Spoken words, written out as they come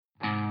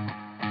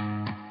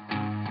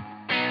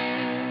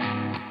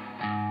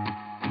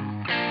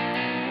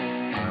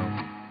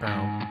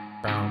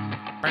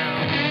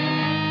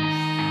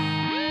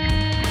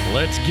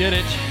Let's get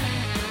it.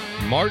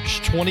 March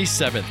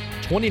 27th,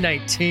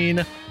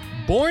 2019.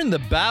 Born the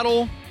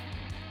Battle.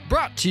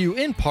 Brought to you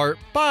in part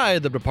by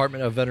the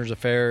Department of Veterans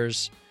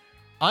Affairs.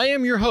 I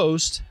am your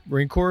host,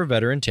 Marine Corps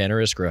veteran Tanner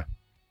Iskra.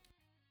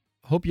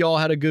 Hope you all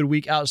had a good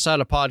week outside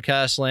of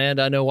podcast land.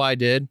 I know I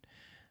did.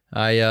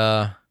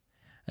 I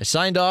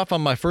signed off on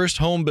my first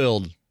home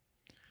build.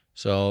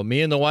 So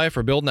me and the wife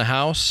are building a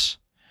house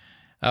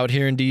out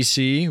here in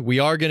DC. We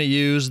are going to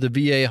use the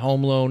VA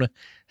home loan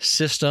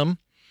system.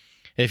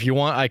 If you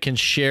want, I can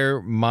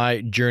share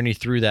my journey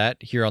through that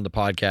here on the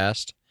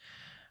podcast.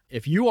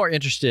 If you are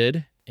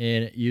interested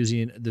in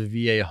using the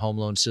VA home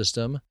loan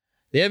system,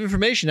 they have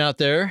information out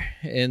there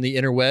in the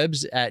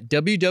interwebs at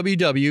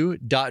www.va.gov/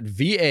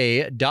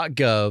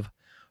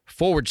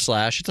 it's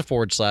a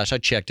 /, I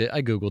checked it,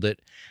 I Googled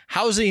it,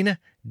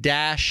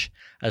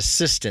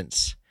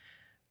 housing-assistance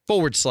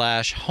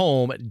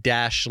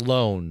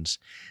 /home-loans.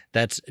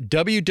 That's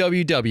www.va.gov/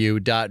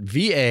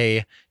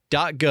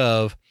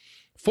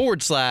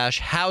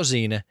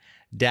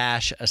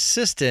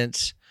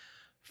 housing-assistance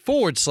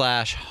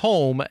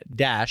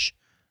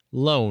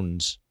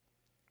 /home-loans.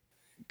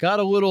 Got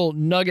a little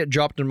nugget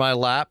dropped in my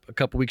lap a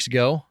couple weeks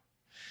ago.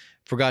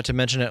 Forgot to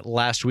mention it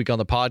last week on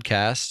the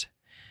podcast.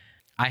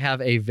 I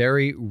have a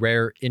very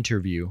rare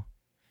interview.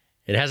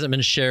 It hasn't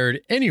been shared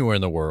anywhere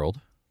in the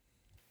world.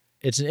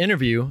 It's an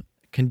interview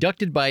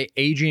conducted by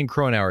Adrian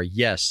Cronauer.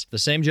 Yes, the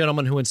same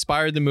gentleman who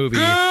inspired the movie.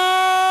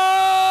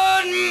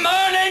 Good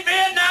morning,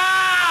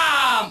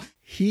 Vietnam!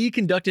 He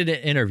conducted an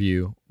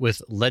interview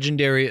with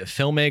legendary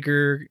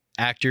filmmaker,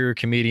 actor,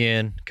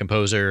 comedian,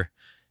 composer,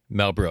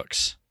 Mel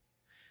Brooks.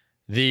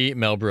 The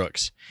Mel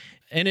Brooks.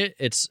 And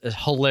it's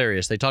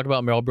hilarious. They talk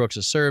about Mel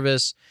Brooks'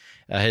 service,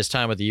 his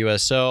time with the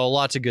USO,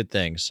 lots of good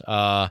things.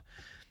 I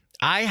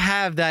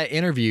have that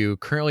interview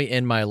currently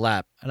in my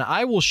lap, and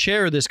I will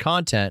share this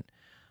content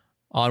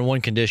on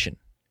one condition.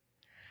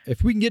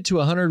 If we can get to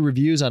 100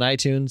 reviews on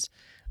iTunes,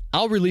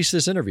 I'll release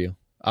this interview.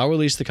 I'll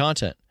release the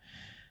content.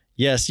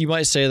 Yes, you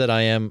might say that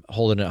I am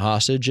holding it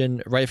hostage,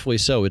 and rightfully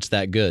so. It's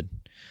that good.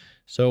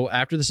 So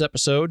after this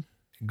episode,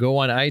 go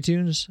on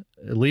iTunes,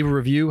 leave a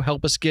review,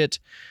 help us get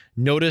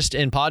noticed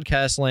in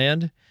podcast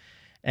land.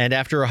 And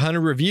after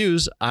 100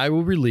 reviews, I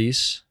will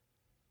release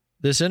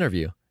this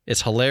interview.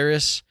 It's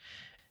hilarious.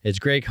 It's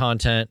great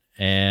content,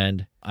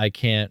 and I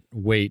can't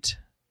wait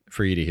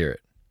for you to hear it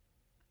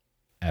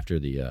after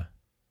the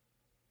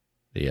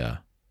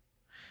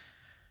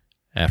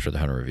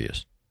 100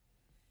 reviews.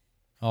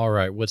 All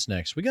right, what's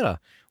next? We got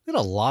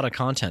a lot of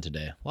content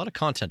today. A lot of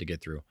content to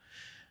get through.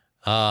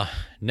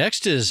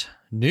 Next is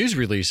news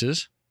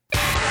releases.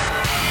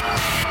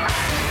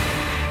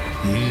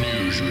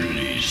 News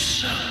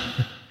release.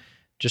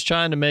 Just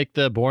trying to make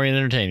the boring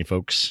entertaining,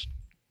 folks.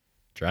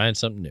 Trying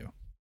something new.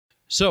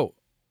 So,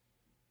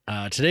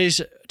 today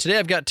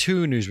I've got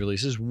two news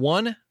releases.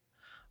 One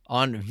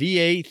on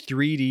VA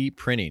 3D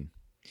printing.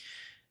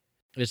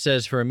 It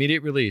says, for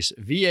immediate release,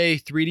 VA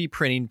 3D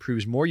printing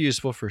proves more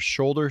useful for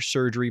shoulder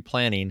surgery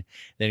planning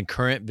than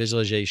current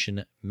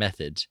visualization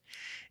methods.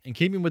 In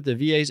keeping with the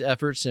VA's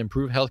efforts to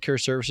improve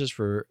healthcare services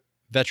for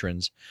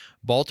veterans,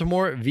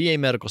 Baltimore VA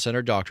Medical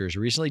Center doctors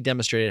recently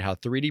demonstrated how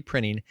 3D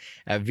printing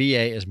at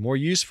VA is more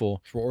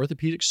useful for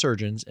orthopedic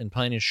surgeons in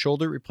planning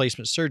shoulder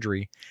replacement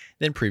surgery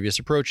than previous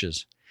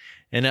approaches.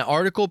 In an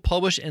article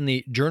published in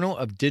the Journal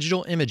of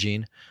Digital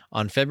Imaging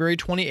on February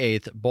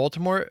 28th,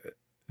 Baltimore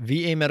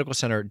VA Medical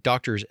Center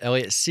doctors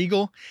Elliot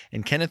Siegel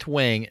and Kenneth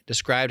Wang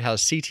described how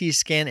CT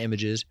scan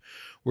images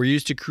were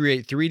used to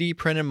create 3D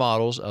printed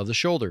models of the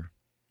shoulder.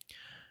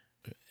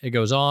 It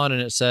goes on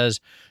and it says,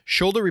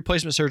 shoulder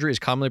replacement surgery is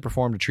commonly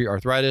performed to treat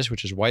arthritis,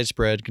 which is a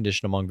widespread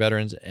condition among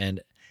veterans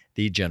and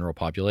the general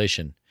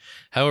population.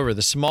 However,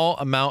 the small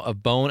amount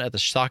of bone at the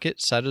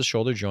socket side of the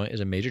shoulder joint is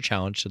a major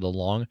challenge to the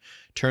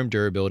long-term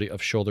durability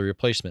of shoulder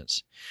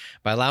replacements.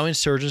 By allowing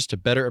surgeons to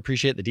better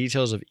appreciate the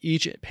details of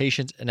each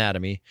patient's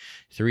anatomy,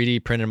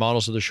 3D printed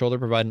models of the shoulder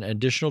provide an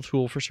additional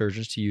tool for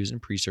surgeons to use in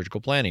pre-surgical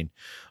planning,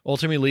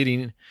 ultimately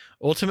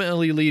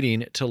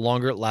leading to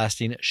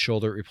longer-lasting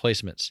shoulder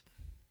replacements.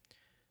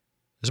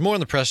 There's more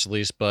in the press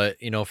release, but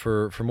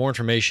for more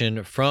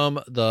information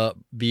from the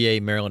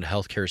VA Maryland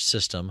healthcare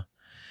system,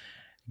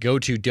 go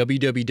to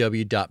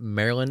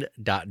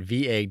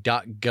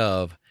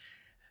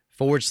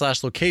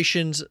www.maryland.va.gov/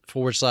 locations /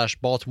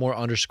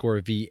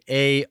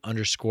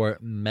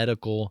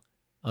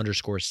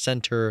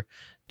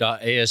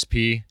 Baltimore_VA_medical_center.asp.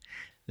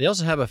 They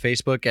also have a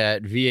Facebook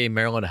at VA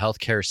Maryland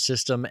Healthcare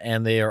System,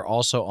 and they are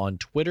also on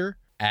Twitter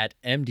at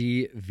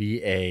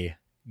MDVAGov.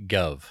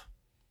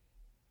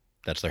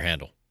 That's their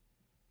handle.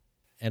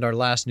 And our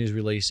last news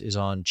release is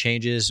on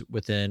changes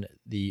within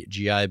the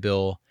GI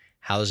Bill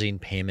housing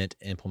payment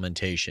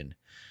implementation,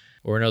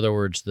 or in other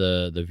words,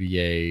 the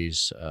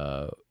VA's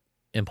how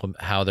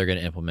they're going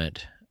to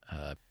implement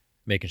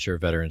making sure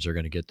veterans are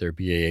going to get their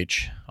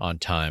BAH on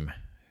time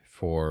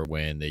for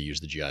when they use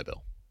the GI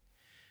Bill.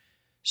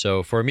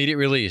 So for immediate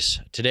release,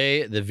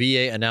 today the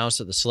VA announced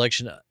that the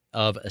selection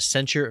of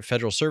Accenture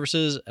Federal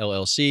Services,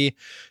 LLC,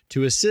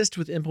 to assist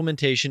with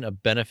implementation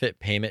of benefit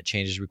payment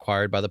changes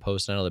required by the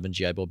post 9/11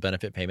 GI Bill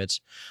benefit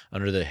payments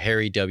under the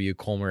Harry W.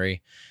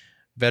 Comrie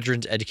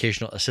Veterans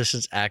Educational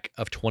Assistance Act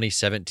of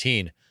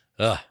 2017.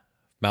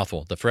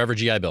 Mouthful. The Forever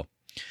GI Bill.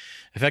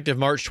 Effective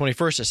March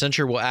 21st,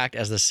 Accenture will act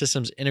as the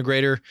systems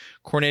integrator,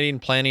 coordinating,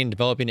 planning,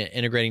 developing, and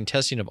integrating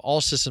testing of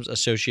all systems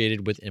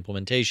associated with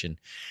implementation.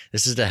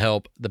 This is to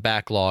help the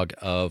backlog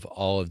of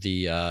all of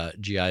the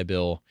GI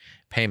Bill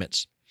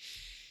payments.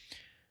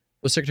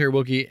 With Secretary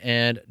Wilkie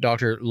and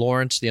Dr.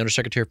 Lawrence, the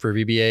Undersecretary for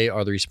VBA,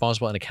 are the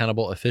responsible and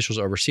accountable officials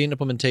overseeing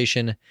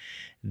implementation.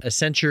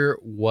 Accenture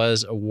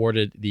was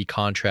awarded the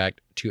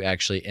contract to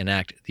actually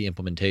enact the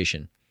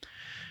implementation.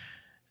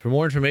 For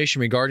more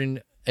information regarding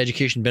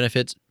education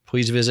benefits,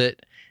 please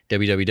visit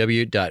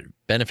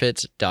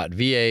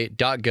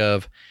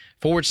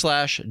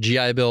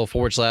www.benefits.va.gov/GI Bill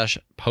 /post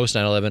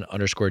 9/11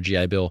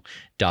 _GI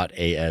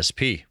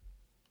Bill.ASP.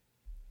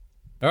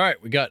 All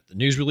right, we got the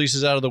news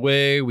releases out of the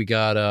way. We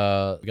got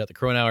the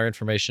Corona Hour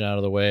information out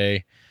of the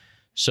way.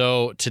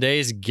 So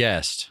today's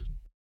guest,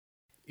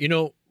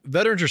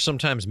 veterans are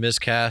sometimes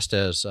miscast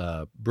as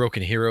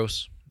broken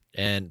heroes,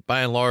 and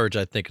by and large,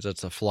 I think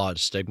that's a flawed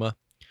stigma.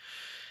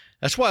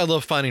 That's why I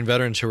love finding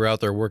veterans who are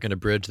out there working to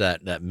bridge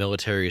that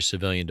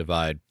military-civilian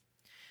divide.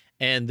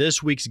 And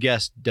this week's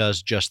guest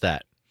does just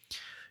that.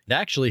 And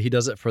actually, he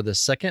does it for the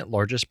second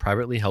largest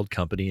privately held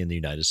company in the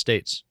United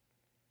States.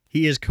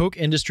 He is Koch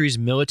Industries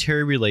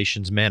Military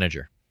Relations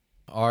Manager.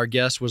 Our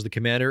guest was the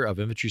commander of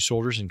infantry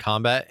soldiers in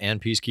combat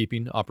and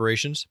peacekeeping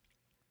operations.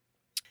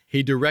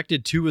 He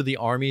directed 2 of the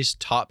Army's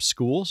top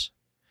schools.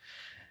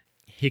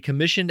 He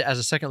commissioned as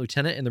a second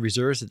lieutenant in the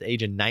reserves at the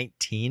age of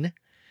 19.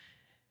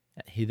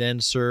 He then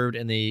served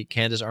in the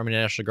Kansas Army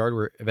National Guard,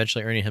 where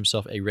eventually earning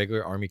himself a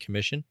regular Army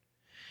commission.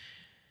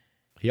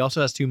 He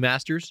also has 2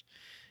 masters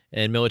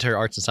in military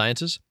arts and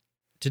sciences.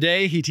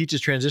 Today, he teaches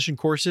transition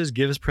courses,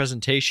 gives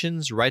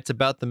presentations, writes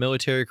about the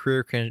military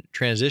career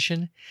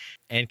transition,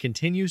 and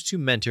continues to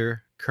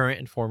mentor current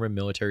and former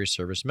military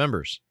service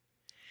members.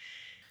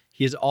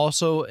 He is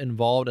also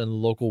involved in the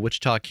local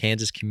Wichita,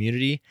 Kansas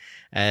community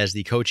as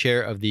the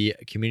co-chair of the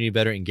Community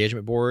Veteran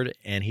Engagement Board,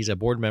 and he's a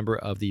board member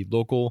of the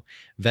local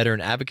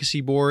Veteran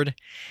Advocacy Board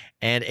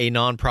and a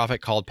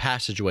nonprofit called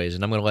Passageways.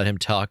 And I'm going to let him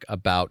talk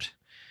about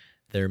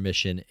their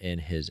mission in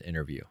his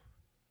interview.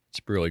 It's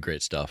really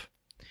great stuff.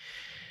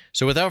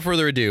 So without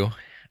further ado,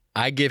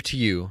 I give to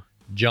you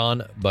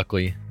John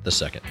Buckley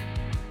II.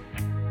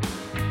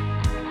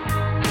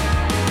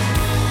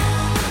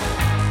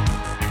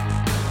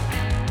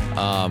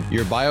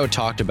 Your bio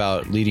talked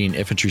about leading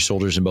infantry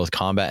soldiers in both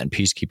combat and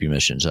peacekeeping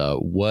missions.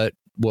 What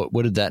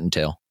did that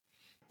entail?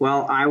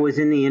 Well, I was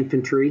in the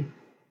infantry,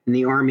 in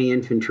the Army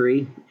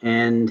infantry,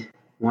 and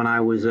when I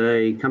was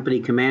a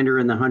company commander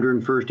in the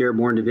 101st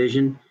Airborne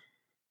Division,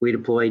 we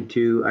deployed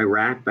to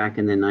Iraq back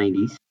in the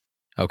 90s.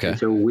 Okay. And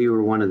so we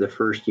were one of the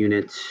first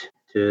units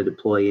to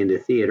deploy into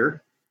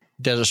theater.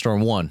 Desert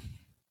Storm 1.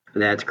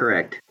 That's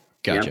correct.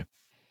 Gotcha. Yep.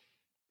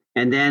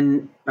 And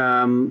then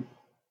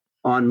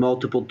on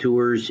multiple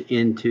tours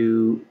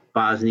into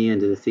Bosnia,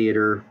 into the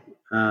theater.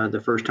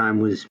 The first time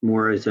was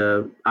more as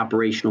a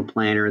operational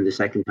planner, and the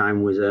second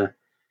time was a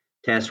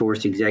task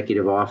force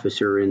executive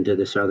officer into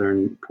the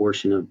southern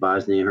portion of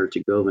Bosnia and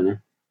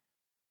Herzegovina.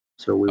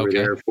 So we were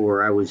there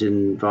I was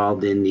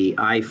involved in the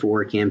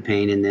I-4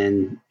 campaign, and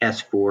then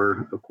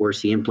S-4, of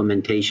course, the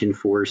implementation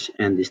force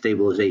and the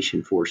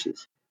stabilization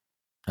forces.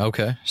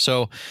 Okay.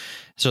 So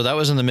that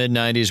was in the mid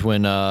 90s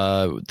when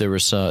it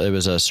was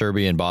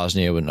Serbia and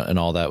Bosnia and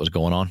all that was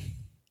going on.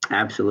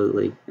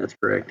 Absolutely. That's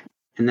correct.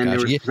 And then there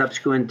was a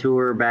subsequent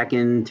tour back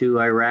into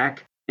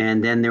Iraq.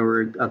 And then there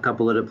were a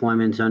couple of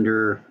deployments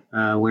under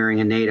wearing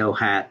a NATO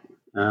hat,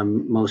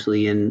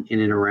 mostly in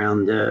and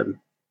around the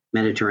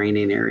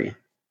Mediterranean area.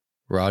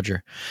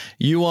 Roger.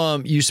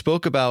 You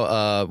spoke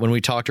about when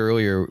we talked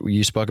earlier.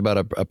 You spoke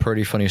about a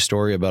pretty funny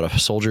story about a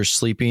soldier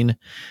sleeping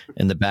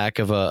in the back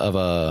of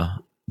a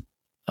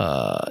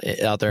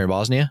out there in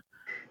Bosnia.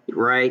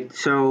 Right.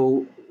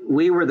 So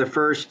we were the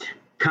first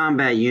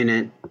combat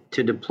unit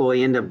to deploy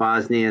into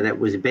Bosnia that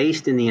was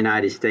based in the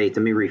United States.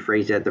 Let me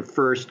rephrase that: the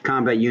first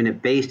combat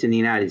unit based in the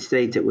United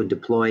States that would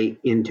deploy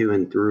into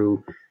and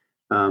through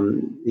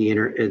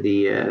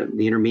the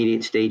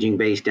intermediate staging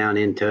base down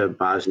into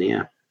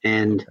Bosnia.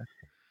 And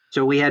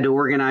so we had to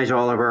organize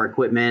all of our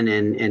equipment,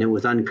 and it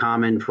was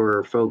uncommon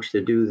for folks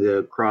to do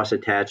the cross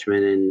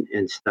attachment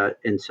and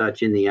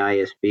such in the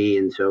ISB.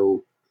 And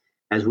so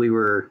as we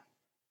were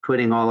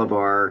putting all of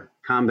our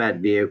combat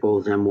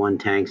vehicles,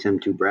 M1 tanks,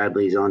 M2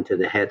 Bradleys, onto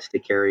the HETs to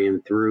carry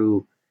them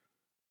through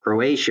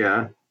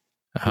Croatia,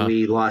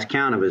 we lost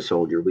count of a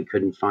soldier. We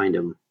couldn't find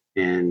him.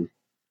 And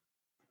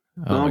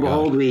lo and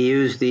behold, we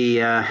used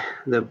the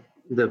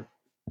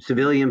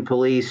civilian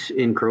police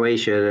in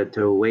Croatia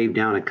to wave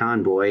down a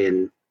convoy,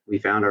 and we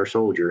found our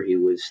soldier. He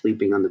was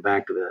sleeping on the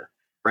back of a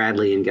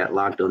Bradley and got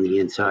locked on the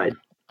inside.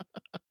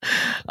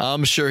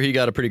 I'm sure he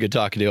got a pretty good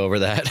talking to over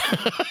that.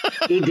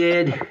 He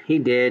did.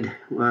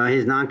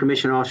 His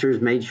non-commissioned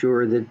officers made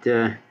sure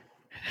that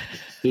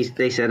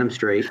They set him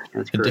straight.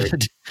 That's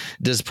correct.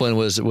 Discipline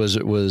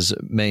was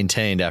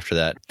maintained after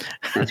that.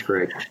 That's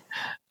correct.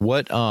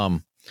 What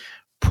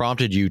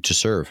prompted you to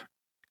serve?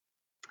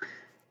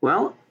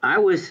 Well, I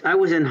was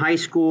in high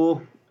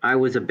school. I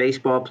was a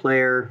baseball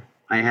player.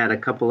 I had a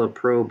couple of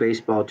pro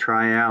baseball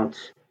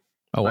tryouts.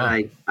 Oh, wow.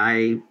 But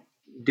I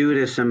due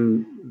to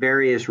some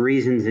various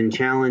reasons and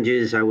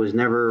challenges, I was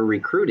never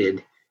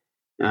recruited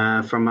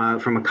from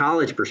a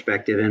college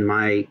perspective. And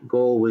my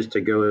goal was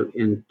to go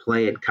and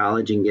play at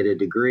college and get a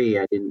degree.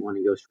 I didn't want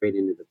to go straight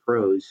into the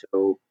pros.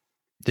 So,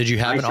 did you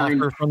have an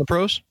offer from the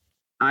pros?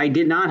 I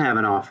did not have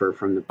an offer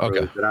from the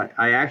pros, but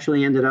I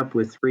actually ended up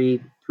with three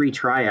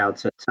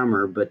tryouts that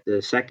summer. But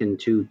the second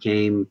two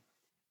came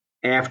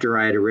after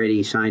I had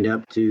already signed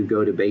up to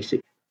go to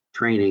basic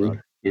training. Right.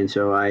 And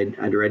so I'd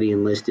already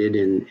enlisted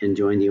and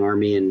joined the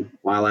Army. And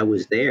while I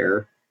was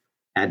there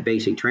at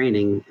basic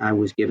training, I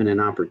was given an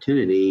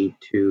opportunity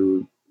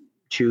to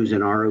choose an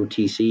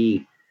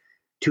ROTC,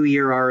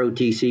 2-year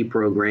ROTC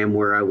program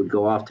where I would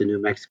go off to New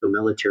Mexico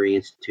Military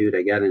Institute.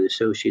 I got an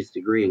associate's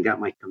degree and got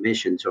my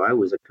commission. So I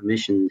was a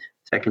commissioned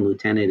second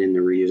lieutenant in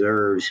the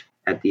reserves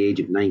at the age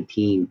of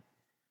 19.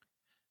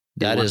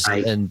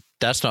 And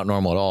that's not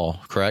normal at all,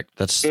 correct?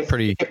 That's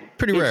pretty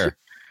rare.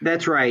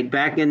 That's right.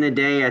 Back in the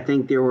day, I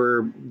think there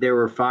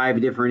were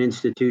 5 different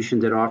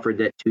institutions that offered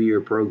that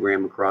 2-year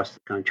program across the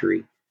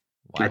country.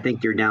 Wow. I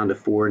think they're down to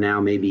 4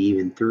 now, maybe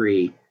even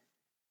 3.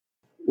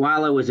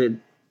 While I was at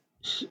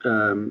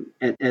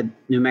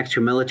New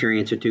Mexico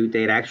Military Institute,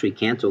 they had actually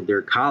canceled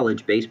their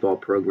college baseball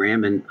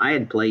program, and I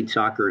had played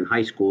soccer in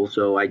high school,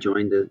 so I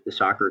joined the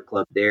soccer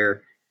club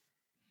there.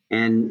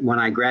 And when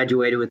I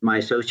graduated with my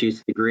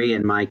associate's degree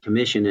and my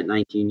commission at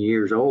 19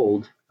 years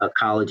old, a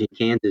college in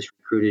Kansas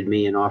recruited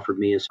me and offered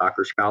me a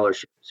soccer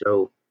scholarship.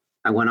 So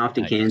I went off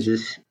to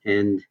Kansas,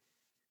 and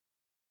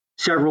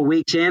several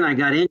weeks in, I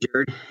got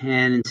injured.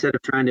 And instead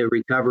of trying to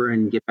recover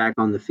and get back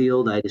on the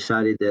field, I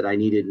decided that I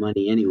needed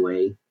money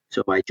anyway.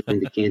 So I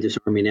joined the Kansas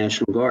Army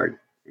National Guard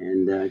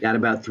and got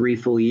about 3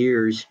 full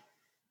years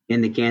in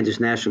the Kansas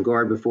National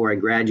Guard before I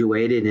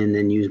graduated, and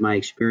then used my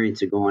experience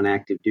to go on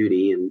active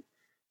duty and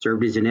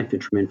served as an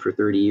infantryman for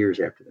 30 years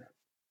after that.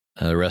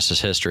 The rest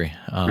is history.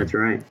 That's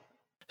right.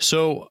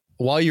 So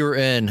while you were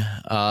in,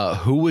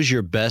 who was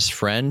your best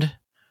friend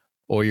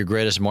or your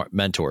greatest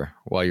mentor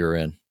while you were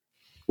in?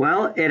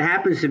 Well, it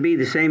happens to be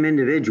the same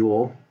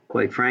individual,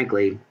 quite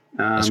frankly.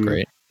 That's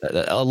great.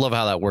 I love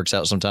how that works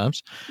out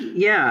sometimes.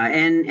 Yeah,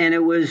 and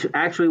it was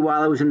actually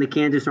while I was in the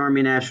Kansas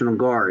Army National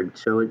Guard.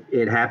 So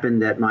it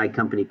happened that my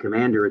company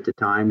commander at the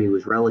time, he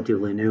was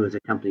relatively new as a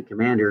company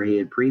commander. He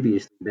had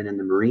previously been in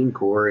the Marine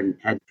Corps and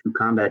had 2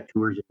 combat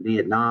tours in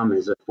Vietnam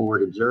as a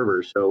forward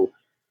observer. So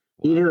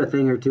he knew a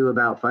thing or two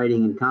about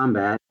fighting in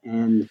combat.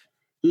 And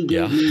he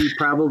gave me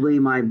probably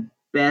my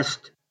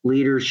best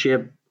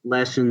leadership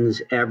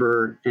lessons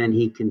ever, and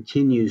he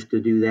continues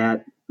to do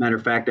that. Matter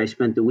of fact, I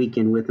spent the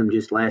weekend with him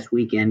just last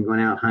weekend,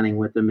 going out hunting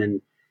with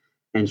him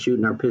and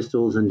shooting our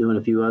pistols and doing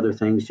a few other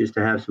things just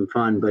to have some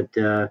fun. But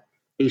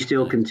he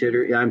still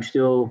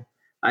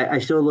I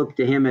still look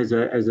to him as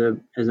a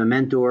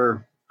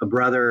mentor, a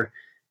brother,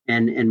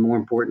 and more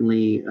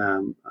importantly,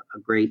 a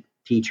great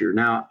teacher.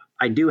 Now,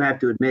 I do have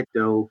to admit,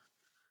 though,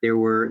 there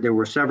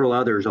were several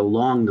others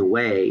along the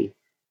way,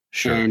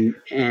 sure.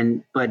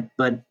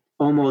 But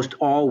almost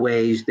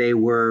always they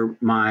were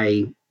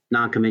my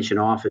non-commissioned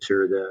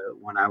officer.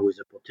 When I was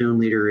a platoon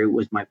leader, it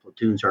was my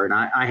platoon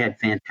sergeant. I had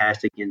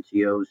fantastic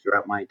NCOs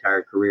throughout my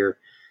entire career,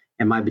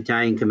 and my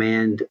battalion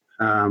command,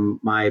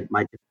 my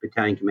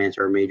battalion command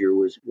sergeant major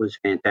was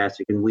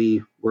fantastic, and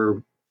we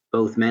were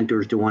both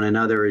mentors to one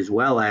another as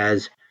well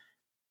as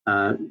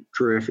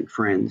terrific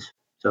friends.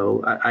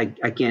 So I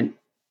can't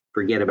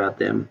forget about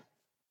them.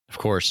 Of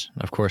course.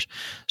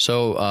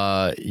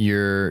 So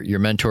your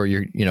mentor,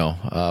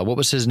 what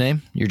was his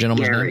name? Your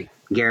gentleman's name?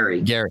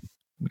 Gary.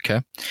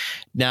 Okay.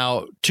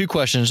 Now, 2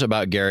 questions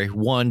about Gary.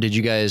 1, did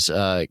you guys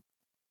get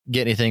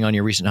anything on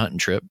your recent hunting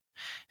trip?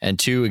 And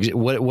 2,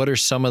 what are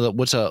some of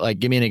the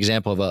give me an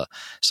example of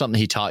something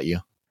he taught you.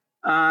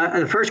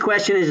 The first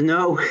question is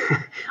no.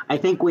 I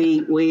think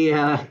we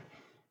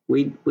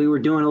were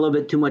doing a little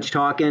bit too much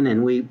talking,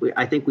 and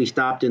I think we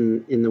stopped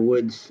in the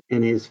woods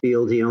in his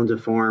field. He owns a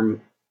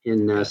farm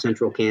in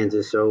central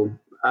Kansas. So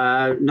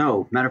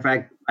no, matter of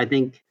fact, I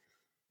think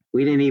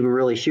we didn't even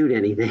really shoot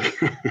anything,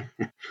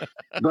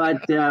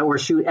 or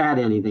shoot at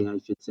anything, I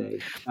should say.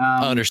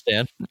 I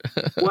understand.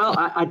 Well,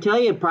 I tell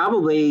you,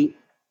 probably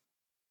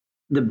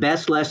the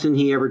best lesson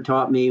he ever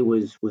taught me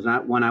was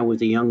not when I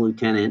was a young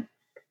lieutenant,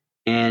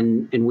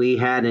 and we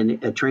had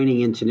a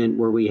training incident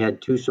where we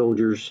had 2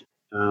 soldiers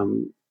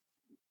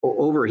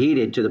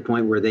overheated to the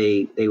point where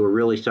they were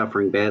really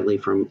suffering badly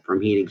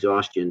from heat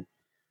exhaustion.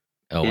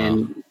 Oh, wow.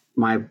 And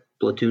my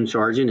platoon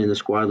sergeant and the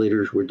squad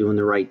leaders were doing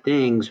the right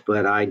things,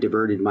 but I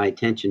diverted my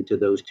attention to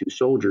those 2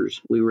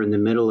 soldiers. We were in the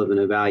middle of an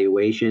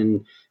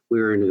evaluation. We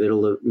were in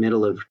the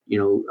middle of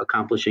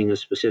accomplishing a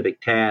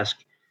specific task,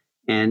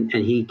 and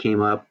he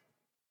came up.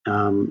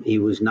 He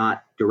was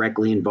not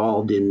directly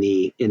involved in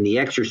the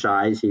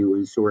exercise. He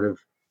was sort of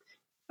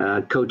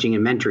coaching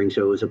and mentoring.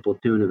 So it was a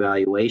platoon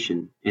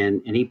evaluation.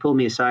 And he pulled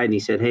me aside and he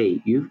said,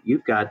 "Hey,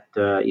 you've got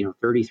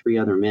 33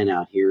 other men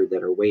out here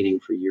that are waiting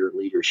for your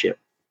leadership.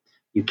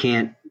 You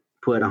can't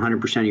put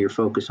 100% of your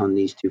focus on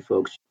these two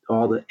folks.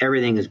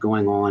 Everything is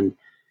going on."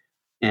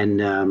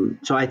 And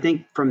so I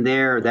think from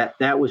there,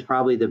 that was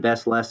probably the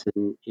best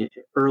lesson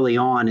early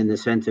on, in the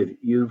sense of,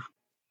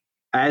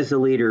 as a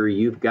leader,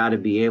 you've got to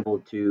be able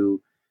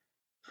to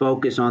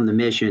focus on the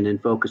mission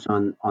and focus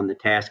on the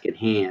task at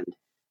hand.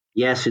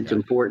 Yes, it's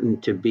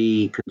important to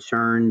be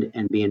concerned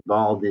and be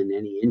involved in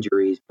any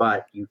injuries,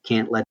 but you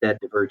can't let that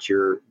divert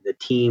the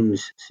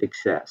team's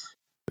success.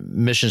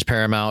 Mission is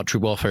paramount.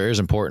 Troop welfare is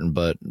important,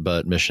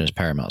 but mission is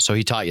paramount. So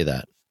he taught you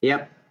that.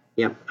 Yep.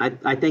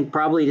 I think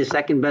probably the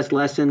second best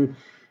lesson,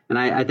 and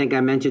I think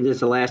I mentioned this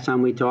the last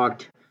time we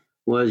talked,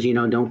 was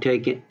don't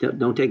take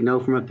no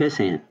from a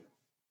pissant.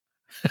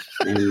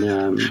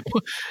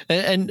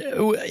 And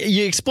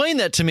you explained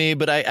that to me,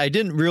 but I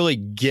didn't really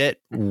get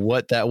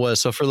what that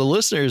was. So for the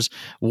listeners,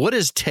 what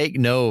does take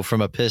no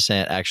from a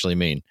pissant actually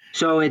mean?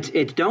 So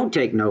it's don't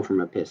take no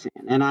from a pissant.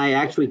 And I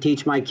actually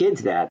teach my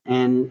kids that.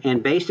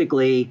 And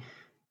basically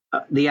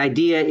the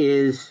idea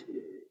is,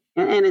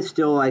 and it's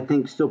still, I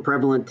think, still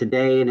prevalent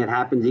today, and it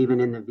happens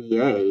even in the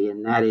VA,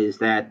 and that is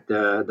that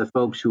the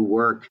folks who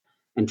work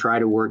and try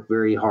to work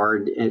very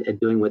hard at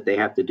doing what they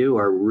have to do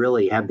are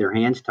really have their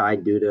hands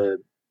tied due to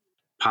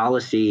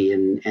policy,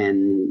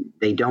 and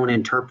they don't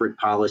interpret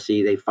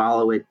policy. They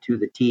follow it to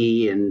the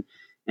T.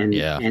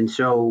 And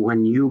so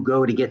when you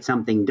go to get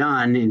something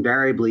done,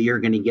 invariably you're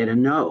going to get a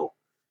no.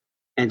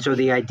 And so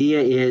the idea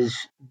is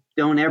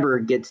don't ever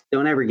get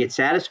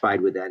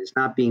satisfied with that. It's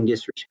not being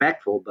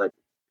disrespectful, but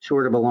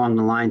sort of along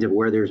the lines of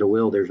where there's a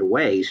will, there's a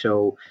way.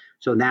 So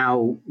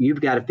now you've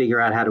got to figure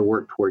out how to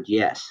work towards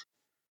yes.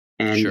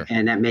 And Sure.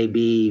 And that may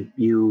be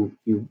you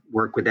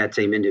work with that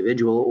same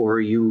individual,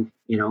 or you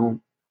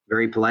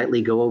very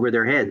politely go over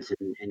their heads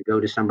and go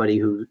to somebody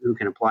who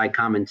can apply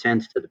common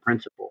sense to the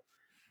principle.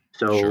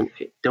 So Sure.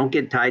 Don't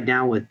get tied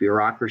down with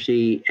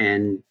bureaucracy,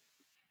 and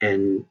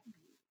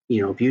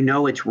if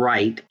it's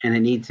right and it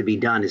needs to be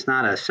done, it's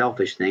not a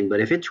selfish thing, but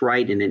if it's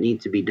right and it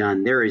needs to be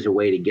done, there is a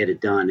way to get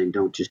it done, and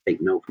don't just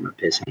take no from a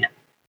pissant.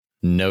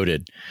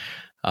 Noted.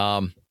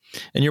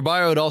 In your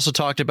bio, it also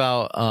talked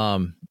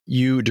about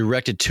you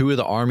directed two of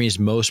the Army's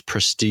most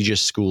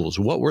prestigious schools.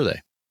 What were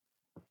they?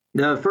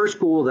 The first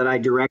school that I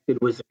directed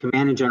was the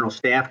Command and General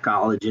Staff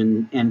College.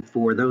 And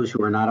for those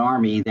who are not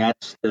Army,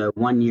 that's the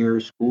 1-year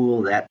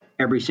school that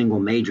every single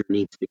major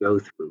needs to go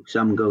through.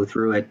 Some go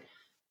through it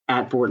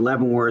at Fort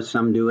Leavenworth,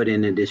 some do it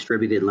in a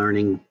distributed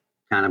learning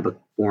kind of a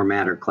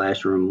format or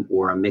classroom,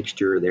 or a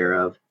mixture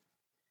thereof.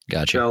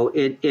 Gotcha. So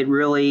it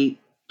really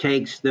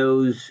takes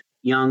those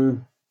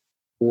young,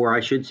 or I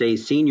should say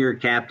senior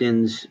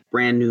captains,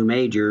 brand new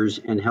majors,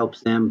 and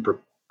helps them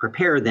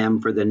prepare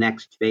them for the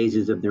next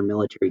phases of their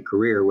military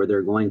career, where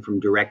they're going from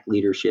direct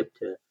leadership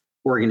to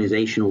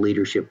organizational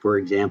leadership, for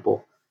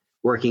example,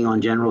 working on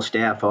general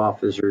staff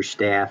officers,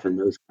 staff, and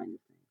those kinds of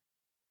things.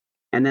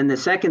 And then the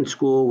second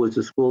school was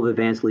the School of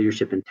Advanced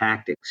Leadership and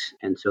Tactics.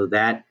 And so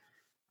that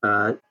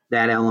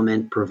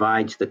element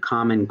provides the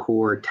Common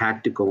Core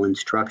tactical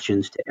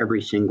instructions to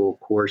every single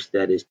course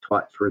that is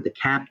taught for the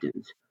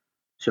captains.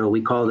 So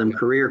we call them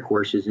career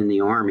courses in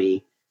the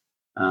Army.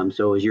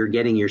 So as you're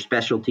getting your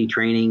specialty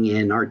training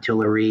in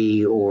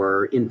artillery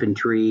or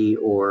infantry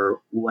or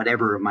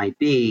whatever it might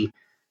be,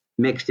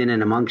 mixed in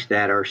and amongst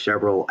that are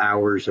several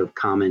hours of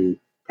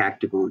common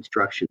tactical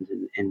instructions.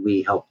 And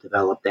we help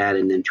develop that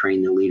and then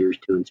train the leaders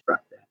to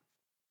instruct that.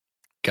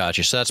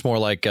 Gotcha. So that's more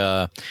like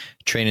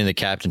training the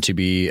captain to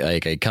be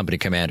like a company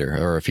commander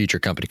or a future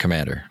company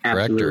commander,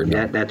 correct? Absolutely. Or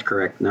no? That's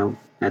correct. No,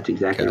 that's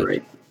exactly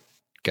right.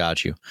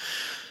 Got you.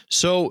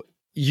 So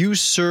you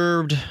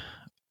served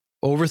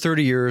over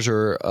 30 years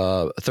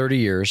or 30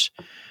 years.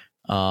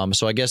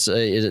 So I guess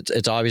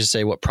it's obvious to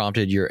say what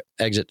prompted your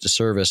exit to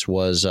service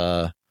was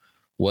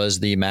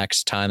the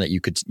max time that you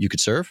could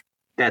serve?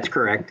 That's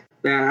correct.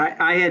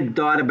 I had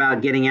thought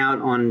about getting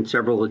out on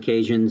several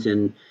occasions,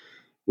 and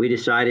we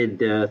decided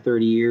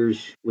 30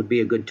 years would be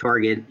a good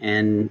target.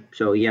 And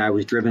so, I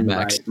was driven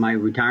max. by my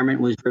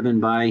retirement was driven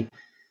by,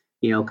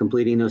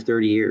 completing those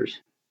 30 years.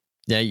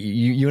 Yeah,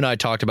 you and I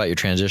talked about your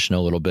transition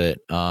a little bit.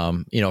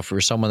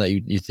 For someone that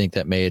you think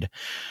that made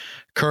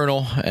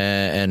colonel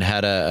and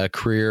had a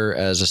career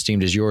as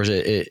esteemed as yours,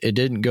 it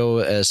didn't go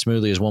as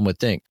smoothly as one would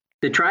think.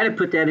 To try to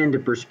put that into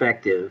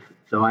perspective,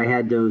 so I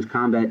had those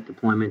combat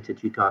deployments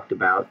that you talked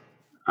about.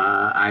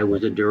 I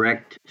was a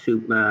direct,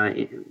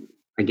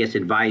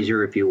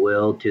 advisor, if you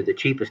will, to the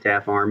Chief of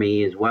Staff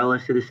Army as well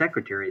as to the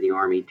Secretary of the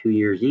Army, 2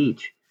 years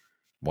each.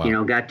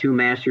 Wow. Got 2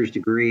 master's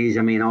degrees.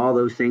 I mean, all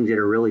those things that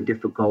are really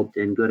difficult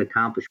and good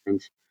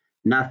accomplishments.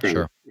 Nothing,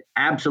 Sure.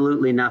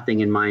 Absolutely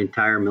nothing in my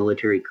entire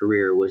military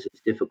career was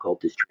as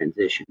difficult as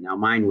transition. Now,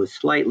 mine was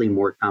slightly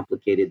more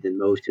complicated than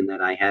most in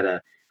that I had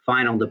a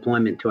final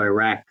deployment to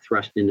Iraq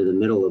thrust into the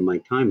middle of my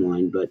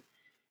timeline. But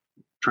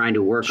trying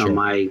to work on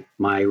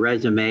my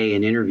resume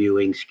and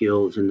interviewing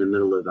skills in the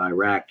middle of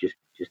Iraq just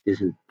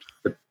isn't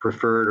the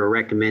preferred or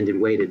recommended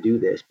way to do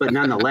this. But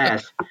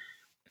nonetheless,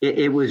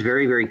 it was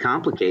very, very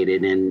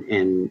complicated,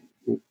 and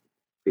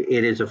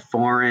it is a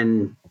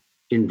foreign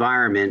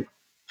environment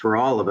for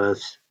all of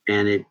us,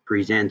 and it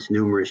presents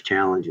numerous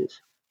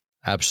challenges.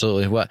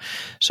 Absolutely. What?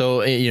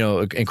 So,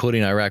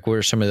 including Iraq, what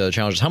are some of the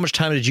challenges? How much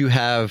time did you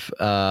have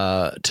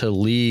to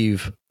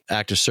leave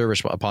active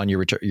service upon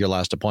your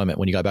last deployment,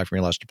 when you got back from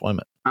your last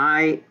deployment?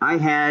 I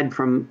had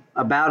from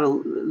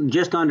about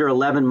just under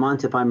 11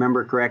 months, if I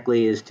remember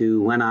correctly, as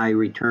to when I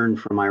returned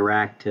from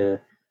Iraq to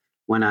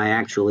when I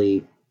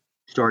actually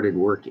started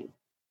working.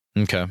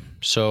 Okay.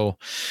 So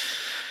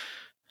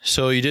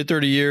you did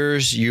 30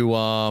 years, you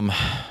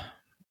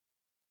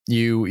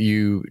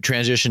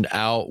transitioned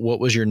out. What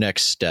was your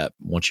next step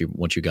once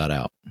you got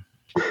out?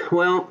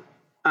 Well,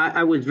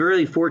 I was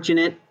very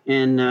fortunate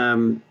in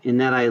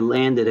that I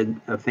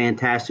landed a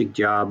fantastic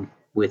job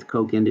with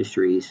Koch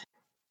Industries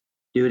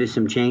due to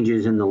some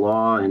changes in the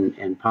law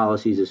and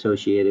policies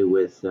associated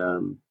with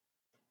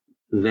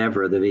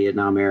VEVRA, the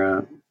Vietnam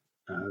Era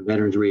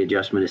Veterans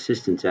Readjustment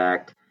Assistance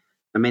Act.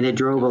 I mean, it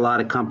drove a lot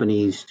of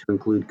companies, to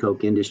include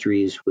Koch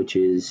Industries, which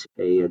is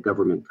a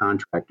government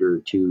contractor,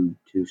 to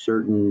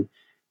certain,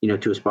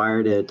 to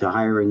aspire to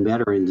hiring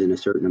veterans in a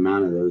certain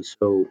amount of those.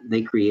 So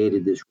they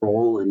created this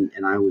role, and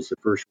I was the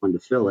first one to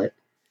fill it.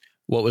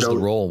 What was the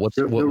role? What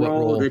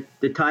role?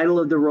 The title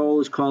of the role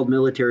is called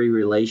Military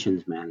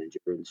Relations Manager.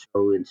 And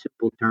so in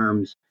simple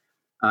terms,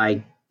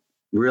 I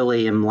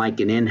really am like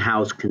an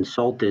in-house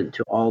consultant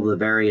to all the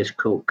various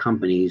Koch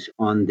companies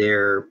on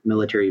their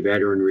military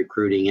veteran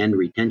recruiting and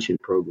retention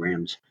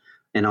programs.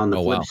 And on the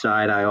flip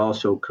side, I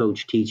also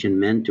coach, teach, and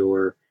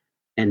mentor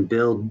and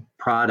build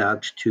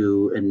products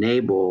to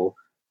enable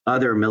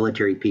other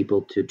military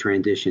people to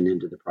transition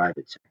into the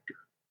private sector.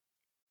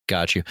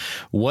 Got you.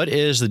 What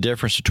is the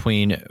difference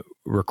between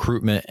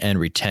recruitment and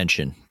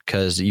retention?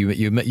 Because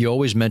you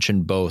always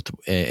mention both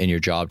in your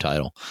job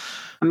title.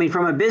 I mean,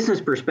 from a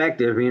business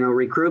perspective,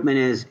 recruitment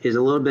is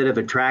a little bit of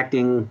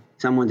attracting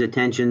someone's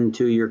attention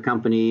to your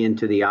company and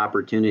to the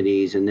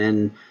opportunities, and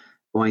then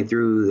going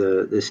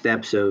through the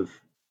steps of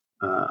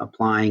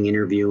applying,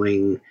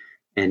 interviewing,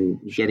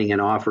 and getting an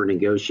offer,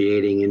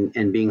 negotiating,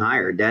 and being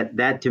hired.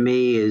 That to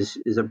me is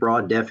a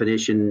broad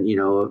definition,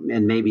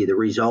 and maybe the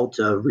results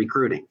of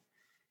recruiting.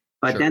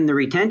 But then the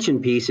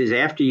retention piece is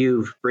after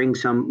you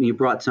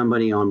brought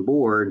somebody on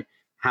board,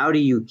 how do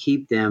you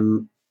keep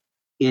them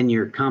in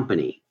your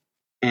company?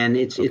 And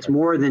it's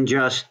more than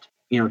just,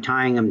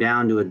 tying them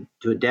down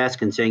to a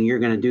desk and saying, you're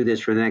going to do this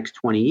for the next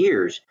 20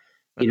 years.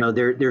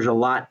 There's a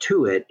lot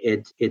to it.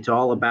 It's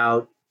all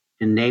about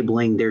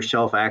enabling their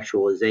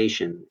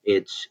self-actualization.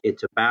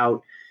 It's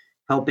about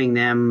helping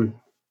them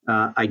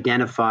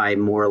identify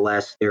more or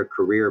less their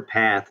career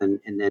path and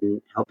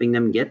then helping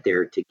them get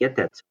there to get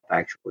that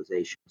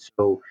self-actualization.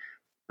 So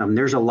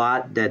there's a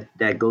lot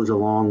that goes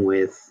along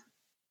with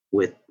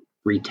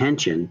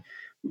retention,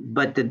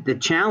 but the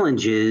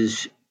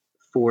challenges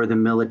for the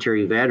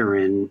military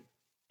veteran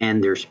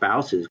and their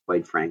spouses,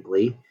 quite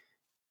frankly,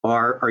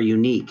 are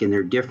unique, and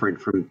they're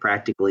different from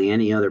practically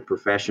any other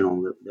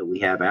professional that we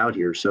have out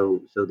here.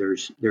 So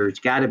there's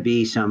got to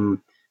be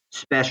some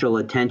special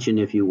attention,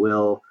 if you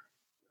will,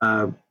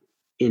 that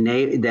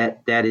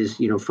is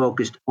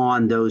focused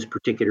on those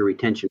particular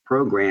retention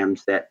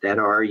programs that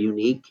are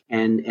unique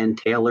and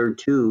tailored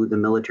to the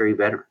military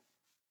veteran.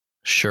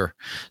 Sure.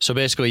 So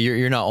basically,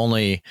 you're not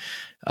only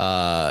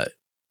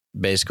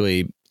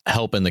basically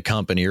helping the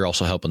company, you're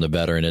also helping the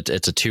veteran.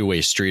 It's a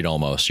two-way street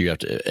almost. You have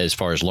to, as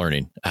far as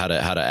learning how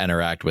to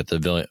interact with a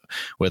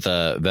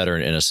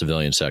veteran in a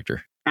civilian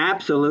sector.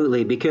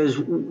 Absolutely, because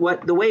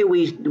the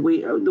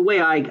way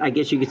I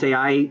guess you could say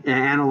I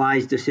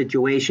analyzed the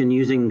situation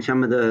using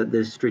some of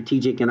the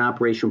strategic and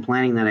operational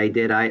planning that I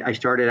did. I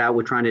started out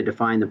with trying to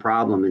define the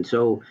problem, and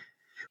so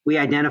we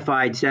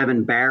identified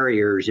 7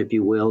 barriers, if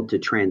you will, to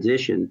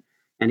transition.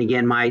 And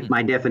again, my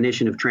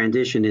definition of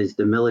transition is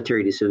the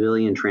military to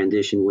civilian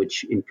transition,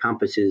 which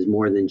encompasses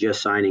more than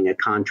just signing a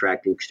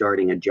contract and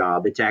starting a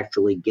job. It's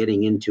actually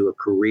getting into a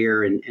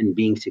career and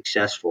being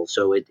successful.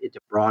 So it's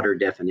a broader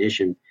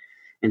definition.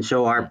 And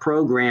so our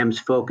programs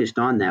focused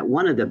on that.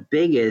 One of the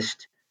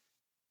biggest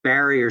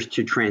barriers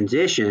to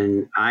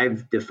transition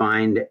I've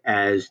defined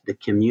as the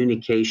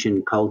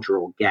communication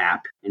cultural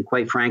gap. And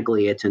quite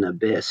frankly, it's an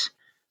abyss.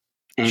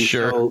 And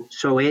so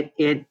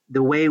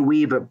the way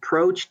we've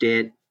approached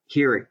it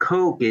here at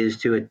Koch is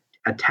to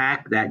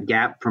attack that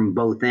gap from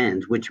both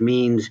ends, which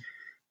means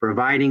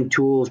providing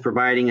tools,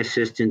 providing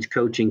assistance,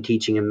 coaching,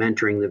 teaching, and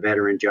mentoring the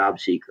veteran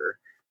job seeker.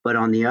 But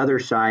on the other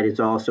side,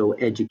 it's also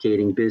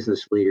educating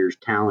business leaders,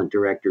 talent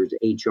directors,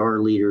 HR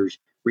leaders,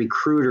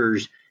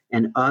 recruiters,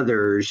 and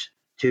others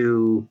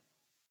to,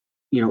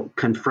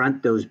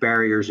 confront those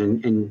barriers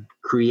and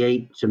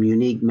create some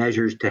unique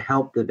measures to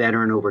help the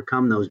veteran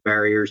overcome those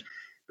barriers.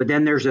 But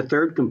then there's a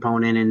third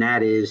component, and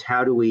that is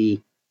how do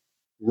we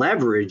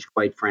leverage,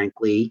 quite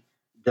frankly,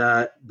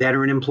 the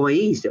veteran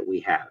employees that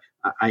we have.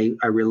 I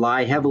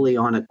rely heavily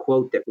on a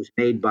quote that was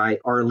made by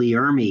R. Lee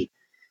Ermey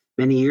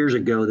many years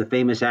ago, the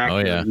famous actor. Oh,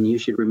 yeah. And you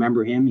should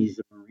remember him. He's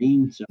a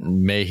Marine. So.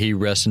 May he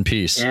rest in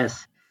peace.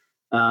 Yes.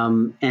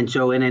 And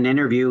so in an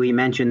interview, he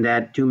mentioned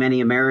that too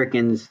many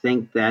Americans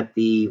think that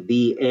the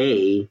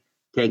VA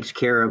takes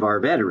care of our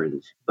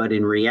veterans, but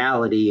in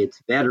reality,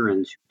 it's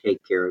veterans who take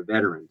care of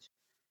veterans.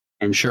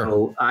 And Sure.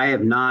 so I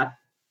have not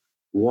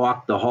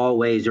walked the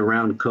hallways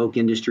around Koch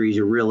Industries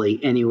or really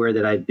anywhere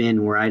that I've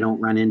been where I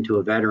don't run into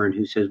a veteran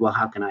who says, well,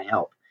 how can I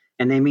help?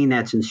 And they mean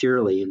that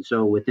sincerely. And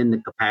so within the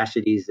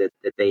capacities that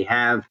they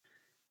have,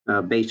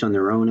 based on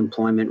their own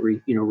employment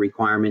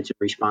requirements and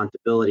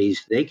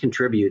responsibilities, they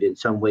contribute in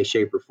some way,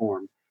 shape, or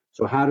form.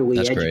 So how do we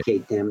That's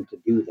educate them to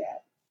do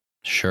that?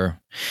 Sure.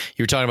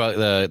 You were talking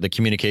about the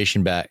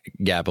communication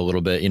gap a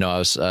little bit. You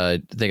know,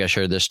 I think I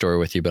shared this story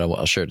with you, but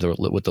I'll share it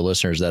with the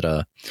listeners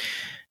that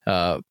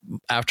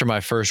after my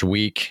first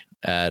week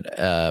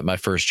at my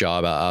first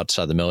job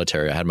outside the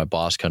military, I had my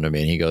boss come to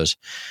me and he goes,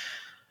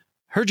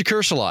 heard you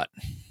curse a lot.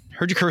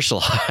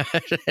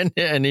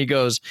 and he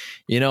goes,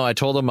 I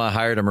told him I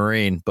hired a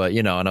Marine, but,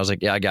 and I was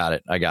like, yeah, I got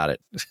it.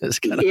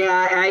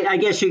 Yeah, I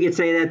guess you could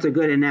say that's a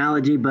good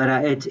analogy, but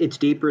it's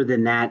deeper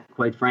than that,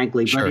 quite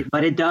frankly. Sure.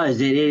 But it does.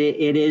 It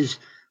is,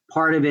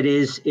 part of it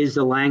is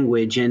the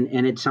language,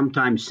 and it's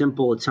sometimes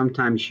simple. It's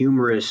sometimes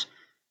humorous.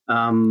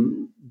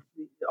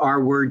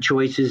 Our word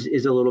choice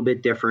is a little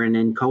bit different,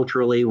 and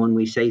culturally, when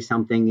we say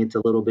something, it's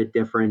a little bit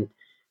different.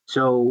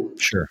 So,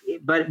 sure.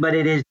 But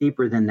it is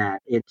deeper than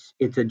that.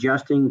 It's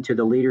adjusting to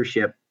the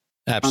leadership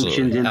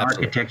functions and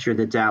architecture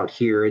that's out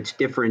here. It's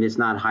different. It's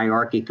not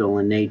hierarchical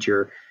in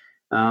nature.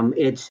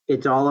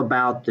 It's all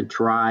about the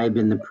tribe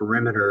and the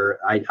perimeter.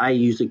 I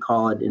usually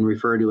call it and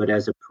refer to it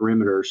as a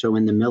perimeter. So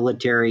in the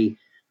military,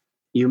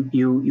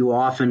 you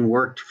often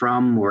worked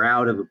from or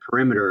out of a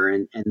perimeter,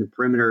 and the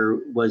perimeter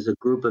was a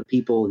group of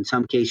people. In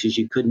some cases,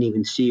 you couldn't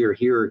even see or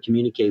hear or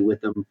communicate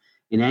with them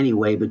in any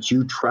way, but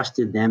you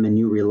trusted them and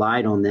you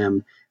relied on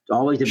them. It's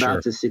always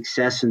about the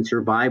success and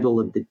survival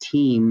of the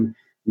team,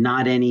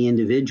 not any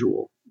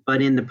individual.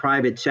 But in the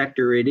private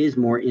sector, it is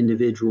more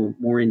individual,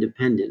 more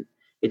independent.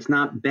 It's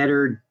not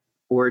better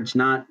or it's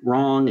not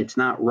wrong, it's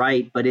not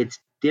right, but it's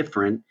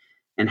different.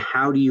 And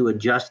how do you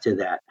adjust to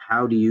that?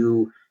 How do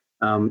you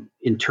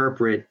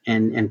interpret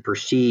and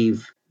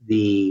perceive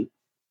the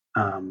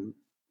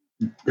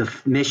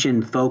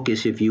mission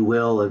focus, if you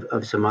will,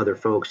 of some other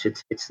folks?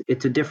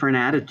 It's a different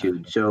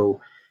attitude.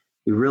 So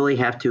you really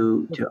have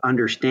to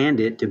understand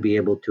it to be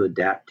able to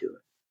adapt to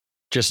it.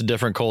 Just a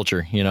different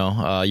culture, you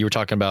were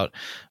talking about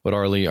what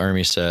R. Lee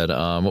Ermey said.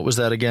 What was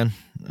that again?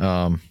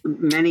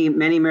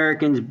 Many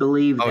Americans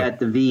believe that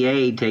the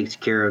VA takes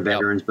care of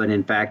veterans, but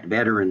in fact,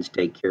 veterans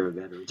take care of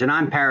veterans. And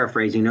I'm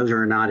paraphrasing; those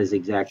are not as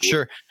exact.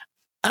 Sure.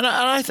 And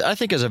I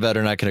think as a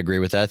veteran, I can agree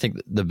with that. I think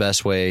the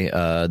best way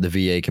the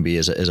VA can be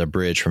is a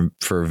bridge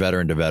for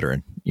veteran to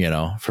veteran,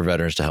 for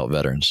veterans to help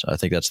veterans. I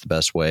think that's the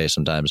best way.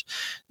 Sometimes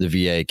the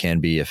VA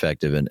can be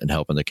effective in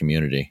helping the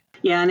community.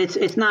 Yeah, and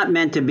it's not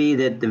meant to be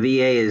that the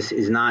VA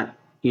is not,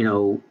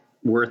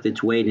 worth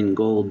its weight in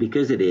gold,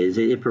 because it is.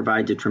 It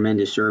provides a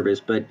tremendous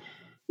service. But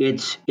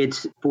it's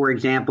for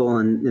example,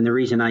 and the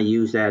reason I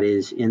use that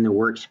is in the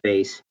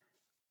workspace,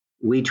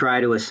 we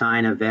try to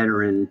assign a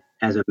veteran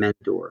as a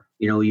mentor.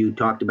 You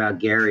talked about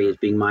Gary as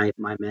being my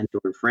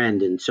mentor and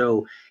friend. And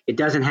so it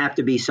doesn't have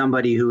to be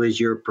somebody who is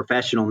your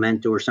professional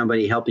mentor,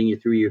 somebody helping you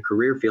through your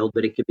career field,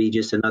 but it could be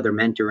just another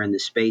mentor in the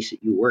space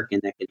that you work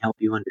in that can help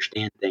you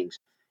understand things.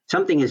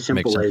 Something as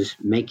simple as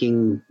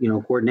making,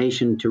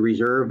 coordination to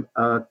reserve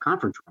a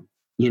conference room,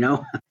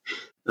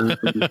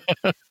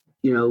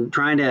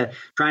 trying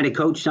to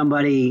coach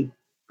somebody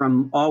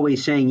from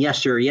always saying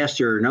yes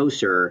sir, no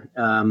sir,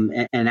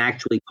 and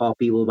actually call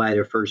people by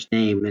their first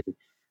name. And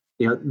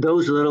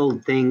those little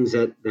things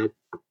that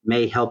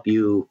may help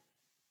you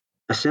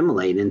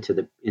assimilate into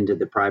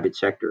the private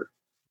sector.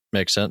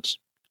 Makes sense.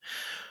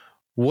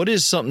 What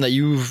is something that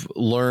you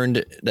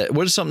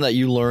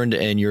learned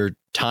in your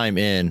time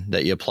in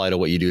that you apply to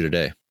what you do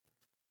today?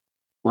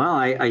 Well,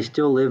 I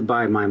still live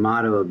by my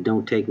motto of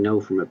don't take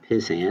no from a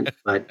pissant,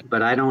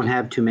 but I don't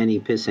have too many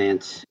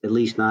pissants, at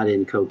least not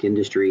in Koch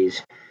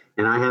Industries.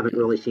 And I haven't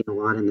really seen a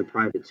lot in the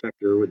private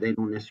sector where they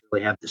don't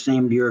necessarily have the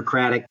same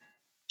bureaucratic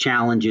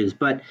challenges.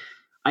 But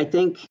I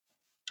think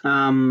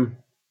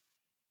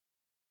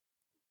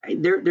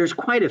there's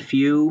quite a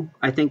few,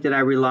 I think, that I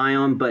rely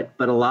on, but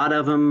a lot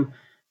of them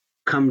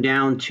come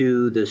down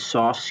to the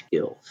soft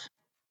skills.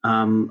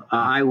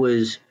 I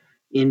was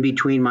in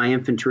between my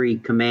infantry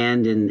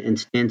command and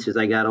stints as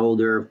I got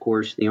older. Of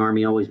course, the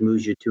Army always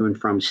moves you to and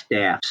from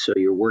staff. So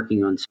you're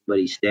working on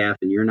somebody's staff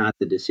and you're not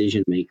the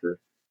decision maker.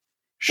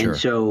 Sure. And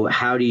so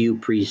how do you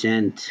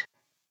present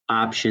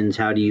options?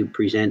 How do you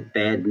present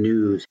bad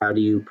news? How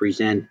do you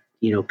present,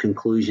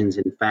 conclusions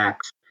and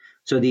facts?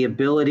 So the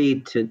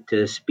ability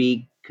to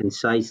speak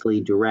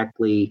concisely,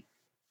 directly,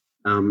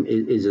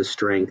 is a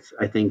strength.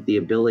 I think the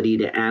ability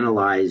to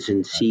analyze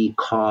and see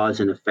cause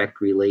and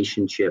effect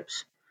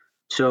relationships.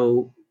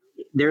 So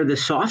they're the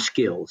soft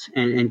skills.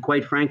 And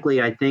quite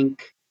frankly, I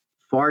think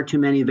far too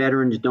many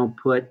veterans don't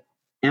put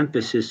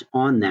emphasis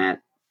on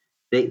that.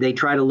 They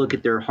try to look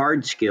at their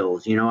hard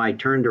skills. I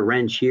turned a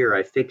wrench here,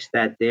 I fixed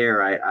that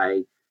there,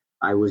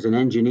 I was an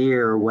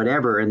engineer or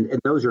whatever, and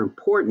those are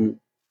important.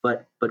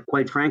 But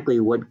quite frankly,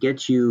 what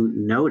gets you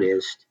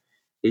noticed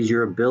is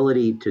your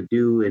ability to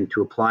do and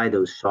to apply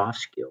those soft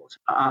skills.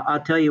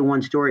 I'll tell you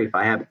one story if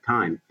I have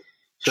time.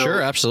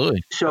 Sure,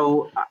 absolutely.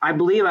 So I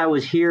believe I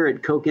was here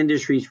at Koch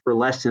Industries for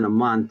less than a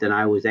month, and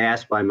I was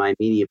asked by my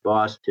immediate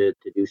boss to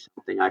do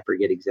something. I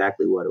forget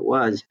exactly what it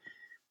was.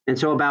 And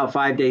so about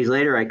 5 days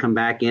later, I come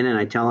back in and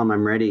I tell him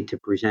I'm ready to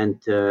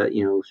present,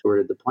 sort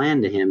of the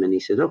plan to him. And he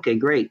says, okay,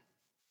 great.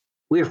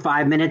 We were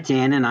 5 minutes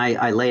in, and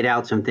I laid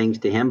out some things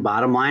to him,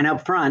 bottom line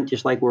up front,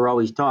 just like we're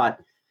always taught.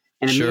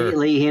 And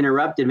immediately he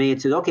interrupted me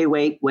and said, okay,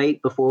 wait,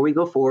 before we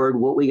go forward,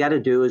 what we got to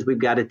do is we've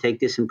got to take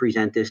this and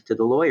present this to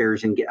the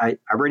lawyers. And I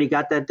already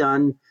got that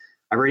done.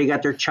 I already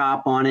got their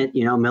CHOP on it,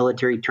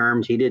 military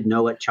terms. He didn't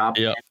know what CHOP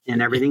meant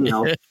and everything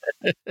else.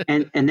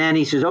 and then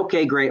he says,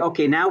 okay, great.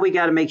 Okay, now we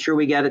got to make sure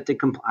we got it to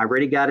I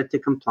already got it to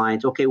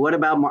compliance. Okay, what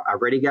about I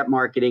already got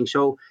marketing.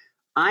 So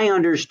I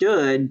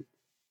understood,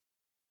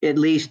 at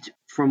least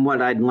from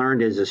what I'd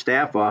learned as a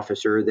staff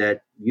officer,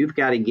 that you've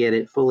got to get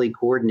it fully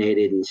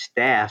coordinated and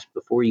staffed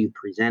before you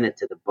present it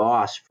to the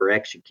boss for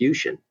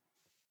execution.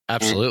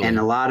 Absolutely. And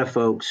a lot of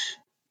folks,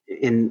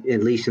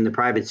 at least in the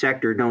private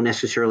sector, don't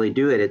necessarily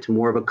do it. It's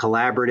more of a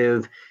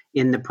collaborative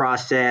in the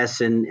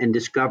process and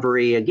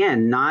discovery.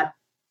 Again, not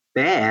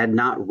bad,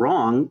 not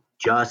wrong,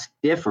 just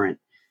different.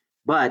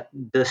 But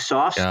the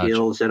soft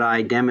skills that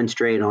I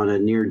demonstrate on a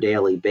near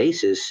daily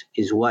basis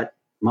is what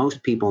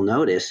most people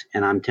notice.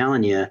 And I'm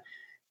telling you,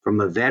 from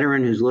a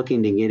veteran who's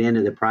looking to get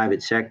into the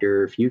private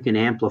sector, if you can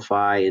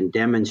amplify and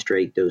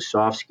demonstrate those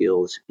soft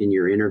skills in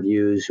your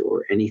interviews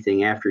or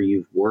anything after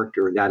you've worked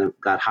or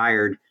got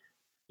hired,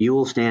 you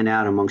will stand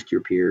out amongst your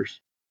peers.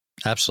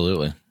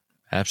 Absolutely.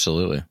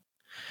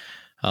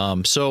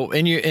 So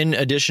in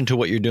addition to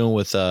what you're doing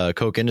with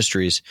Koch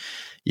Industries,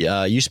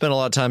 you spend a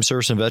lot of time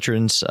servicing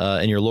veterans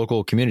in your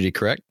local community,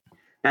 correct?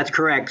 That's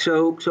correct.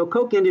 So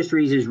Koch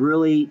Industries is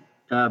really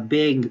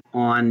big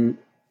on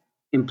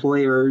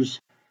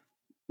employers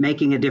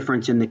making a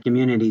difference in the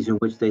communities in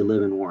which they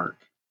live and work.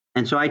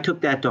 And so I took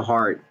that to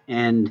heart,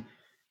 and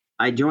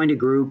I joined a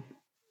group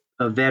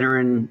of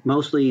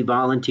mostly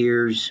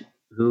volunteers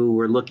who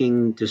were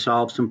looking to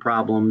solve some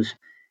problems.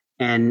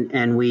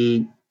 And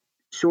we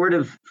sort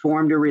of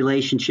formed a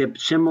relationship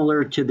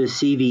similar to the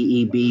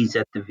CVEBs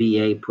that the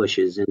VA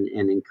pushes and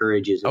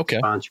encourages and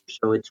sponsors.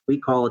 So we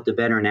call it the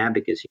Veteran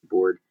Advocacy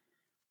Board.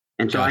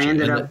 And so I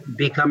ended up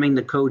becoming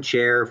the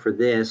co-chair for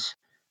this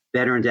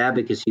Veterans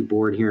Advocacy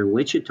Board here in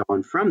Wichita.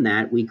 And from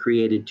that, we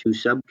created 2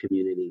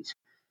 sub-communities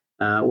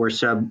or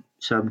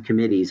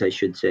subcommittees, I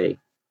should say.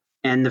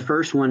 And the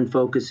first one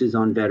focuses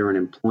on veteran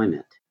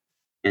employment.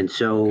 And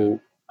so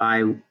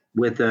I,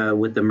 with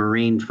a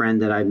Marine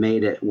friend that I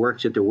made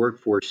works at the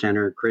Workforce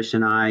Center, Chris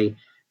and I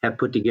have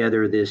put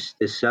together this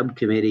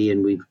subcommittee,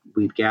 and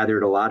we've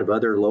gathered a lot of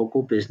other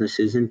local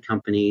businesses and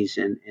companies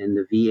and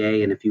the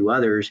VA and a few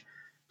others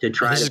to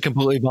try. This is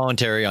completely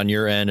voluntary on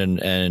your end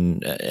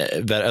and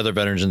other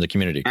veterans in the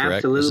community,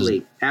 correct?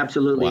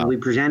 Absolutely. Wow. We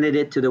presented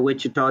it to the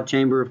Wichita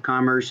Chamber of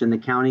Commerce, and the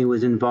county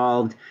was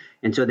involved.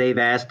 And so they've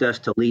asked us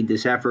to lead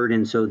this effort.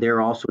 And so they're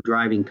also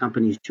driving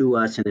companies to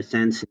us in a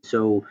sense. And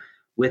so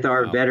with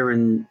our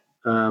veteran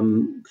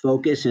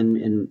focus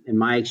and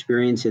my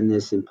experience in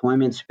this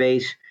employment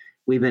space,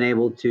 we've been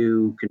able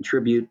to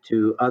contribute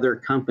to other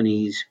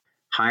companies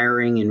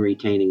hiring and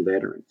retaining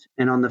veterans.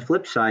 And on the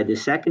flip side, the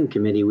second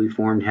committee we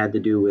formed had to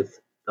do with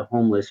the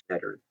homeless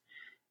veteran.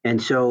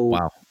 And so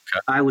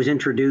I was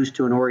introduced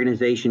to an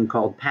organization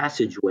called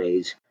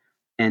Passageways.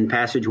 And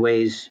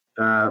Passageways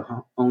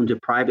owns a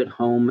private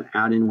home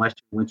out in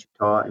western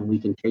Wichita, and we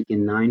can take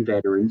in 9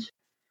 veterans.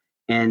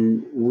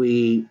 And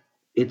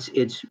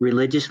it's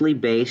religiously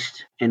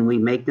based, and we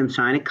make them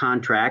sign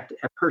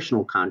a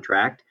personal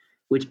contract,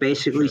 which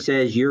basically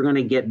says you're going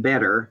to get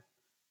better,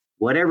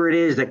 whatever it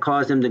is that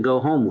caused them to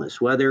go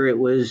homeless, whether it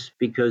was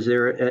because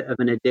they're of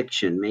an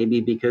addiction, maybe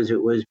because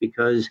it was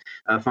because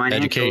of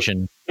financial,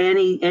 education,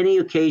 any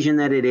occasion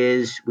that it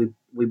is,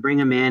 we bring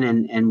them in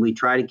and we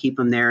try to keep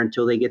them there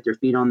until they get their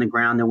feet on the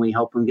ground. Then we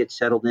help them get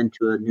settled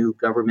into a new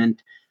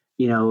government,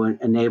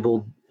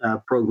 enabled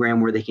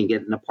program where they can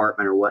get an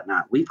apartment or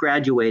whatnot. We've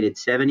graduated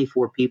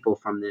 74 people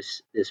from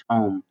this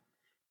home,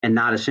 and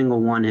not a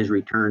single one has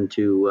returned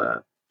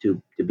to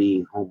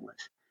being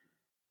homeless.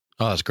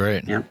 Oh, that's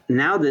great. Yeah.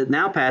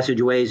 Now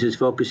Passageways is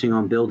focusing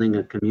on building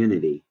a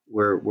community.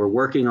 We're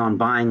working on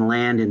buying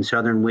land in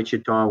southern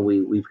Wichita.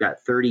 We've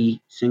got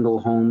 30 single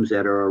homes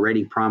that are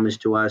already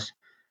promised to us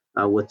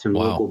with some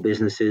local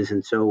businesses.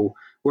 And so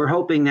we're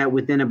hoping that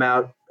within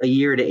about a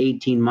year to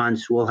 18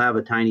 months, we'll have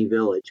a tiny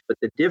village. But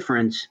the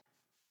difference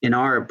in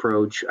our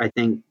approach, I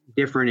think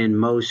different in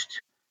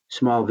most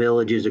small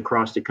villages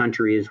across the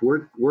country, is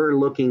we're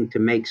looking to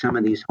make some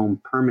of these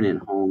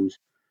permanent homes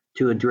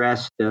to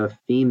address the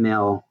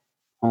female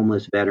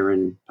homeless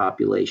veteran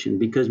population,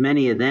 because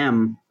many of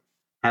them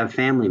have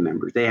family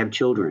members, they have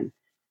children.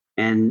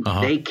 and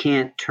they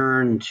can't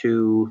turn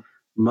to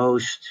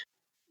most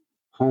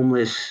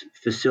homeless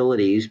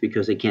facilities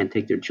because they can't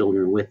take their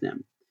children with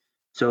them.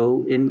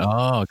 So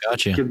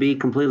gotcha. To be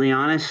completely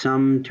honest,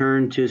 some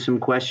turn to some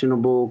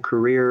questionable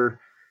career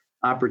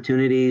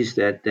opportunities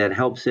that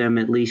helps them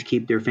at least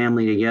keep their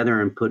family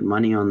together and put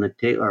money on the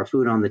table or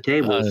food on the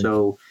table.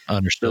 So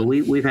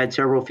we've had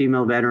several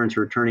female veterans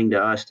returning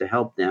to us to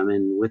help them.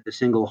 And with a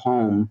single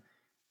home,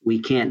 we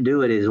can't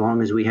do it as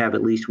long as we have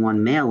at least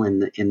one male in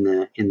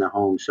the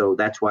home. So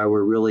that's why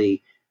we're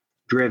really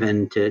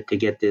driven to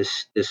get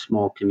this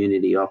small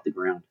community off the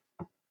ground.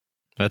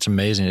 That's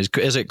amazing.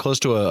 Is it close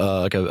to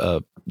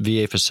a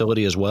VA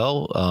facility as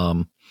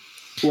well?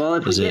 Well,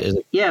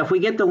 if we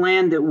get the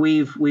land that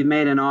we've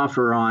made an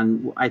offer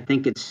on, I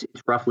think it's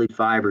roughly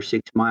 5 or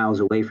 6 miles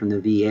away from the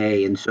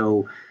VA. And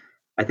so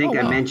I think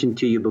I mentioned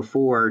to you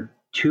before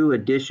 2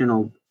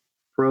 additional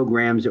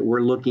programs that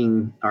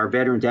our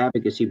Veterans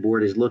Advocacy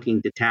Board is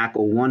looking to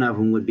tackle. One of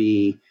them would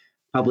be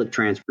public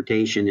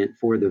transportation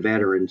for the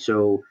veteran.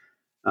 So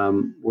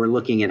we're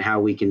looking at how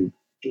we can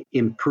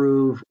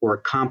improve or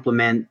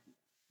complement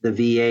the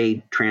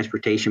VA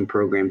transportation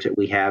programs that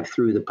we have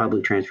through the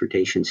public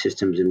transportation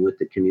systems and with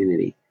the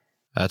community.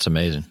 That's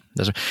amazing.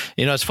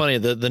 It's funny.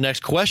 The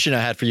next question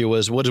I had for you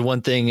was, what is one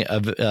thing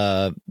of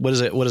what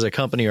is a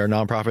company or a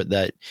nonprofit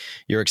that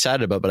you're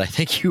excited about? But I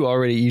think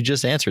you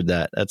just answered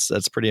that.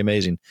 That's pretty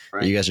amazing.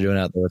 Right. That you guys are doing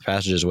out there with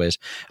Passages Ways.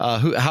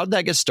 How did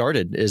that get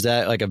started? Is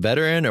that like a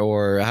veteran,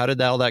 or how did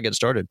all that get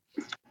started?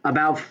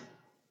 About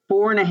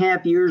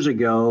 4.5 years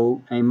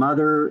ago, a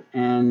mother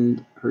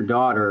and her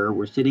daughter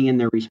were sitting in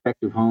their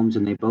respective homes,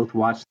 and they both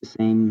watched the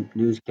same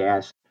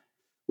newscast,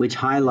 which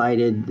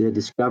highlighted the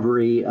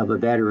discovery of a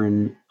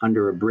veteran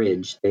under a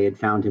bridge. They had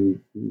found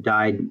him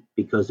died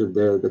because of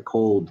the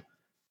cold.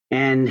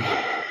 And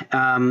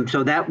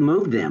so that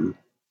moved them.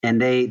 And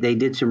they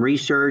did some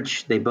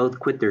research. They both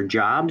quit their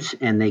jobs,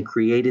 and they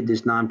created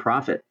this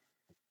nonprofit.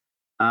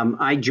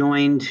 I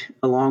joined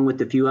along with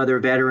a few other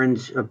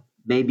veterans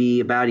maybe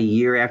about a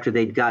year after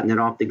they'd gotten it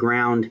off the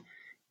ground,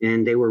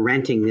 and they were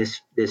renting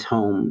this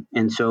home.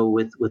 And so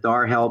with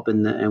our help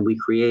and we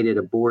created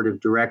a board of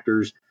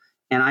directors,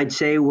 and I'd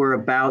say we're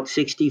about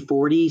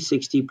 60-40,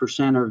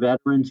 60% are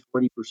veterans,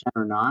 40%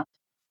 are not.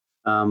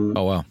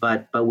 Oh, wow.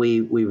 But we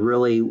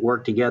really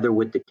work together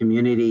with the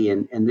community,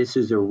 and this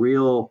is a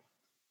real,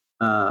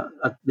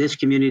 this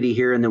community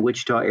here in the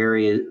Wichita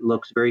area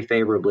looks very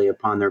favorably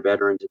upon their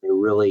veterans, and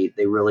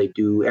they really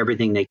do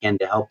everything they can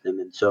to help them.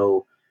 And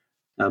so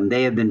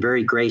they have been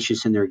very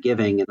gracious in their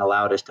giving and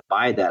allowed us to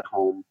buy that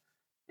home.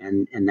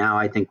 And now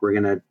I think we're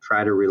going to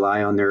try to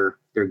rely on their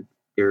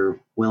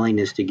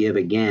willingness to give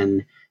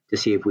again to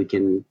see if we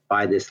can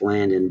buy this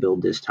land and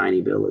build this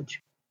tiny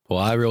village. Well,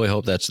 I really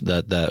hope that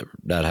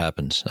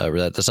happens.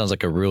 That sounds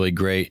like a really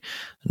great,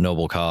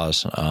 noble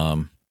cause.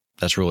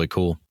 That's really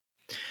cool.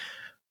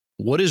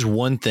 What is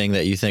one thing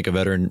that you think a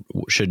veteran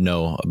should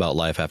know about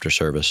life after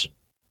service?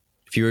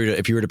 If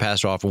you were to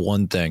pass off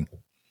one thing.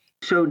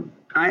 So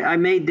I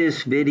made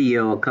this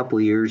video a couple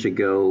of years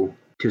ago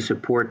to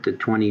support the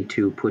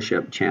 22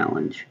 push-up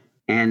challenge.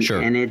 And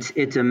sure. And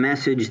it's a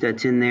message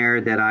that's in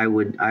there that I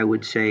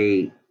would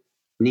say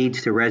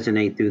needs to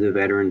resonate through the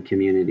veteran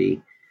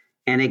community.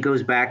 And it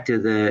goes back to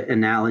the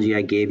analogy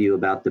I gave you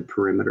about the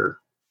perimeter.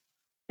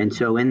 And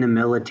so in the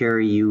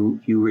military,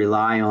 you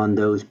rely on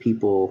those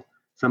people,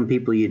 some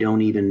people you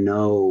don't even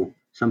know,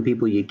 some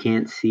people you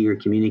can't see or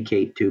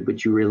communicate to,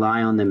 but you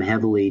rely on them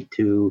heavily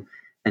to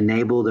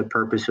enable the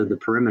purpose of the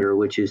perimeter,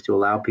 which is to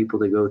allow people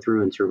to go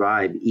through and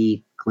survive,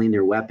 eat, clean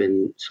their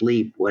weapon,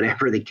 sleep,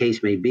 whatever the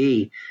case may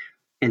be.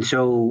 And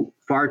so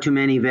far too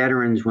many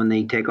veterans, when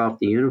they take off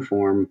the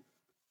uniform,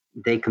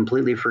 they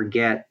completely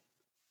forget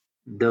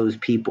those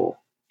people.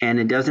 And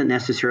it doesn't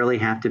necessarily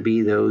have to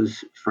be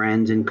those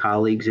friends and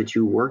colleagues that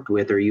you worked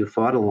with or you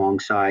fought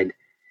alongside.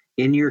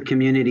 In your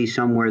community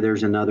somewhere,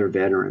 there's another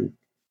veteran.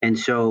 And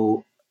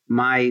so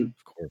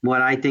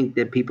what I think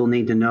that people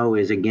need to know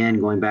is, again,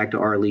 going back to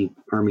R. Lee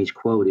Ermey's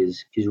quote,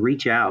 is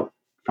reach out,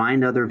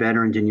 find other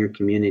veterans in your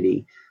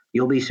community.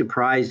 You'll be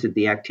surprised at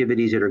the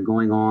activities that are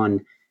going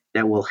on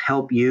that will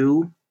help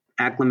you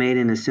acclimate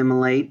and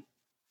assimilate,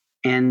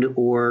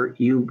 or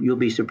you'll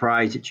be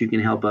surprised that you can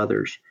help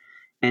others.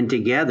 And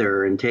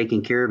together and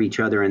taking care of each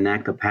other in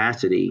that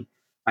capacity,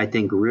 I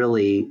think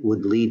really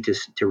would lead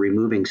to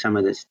removing some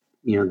of this,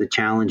 the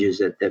challenges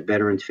that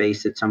veterans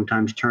face that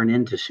sometimes turn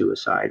into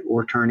suicide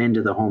or turn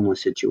into the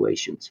homeless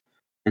situations.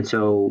 And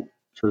so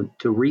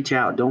to reach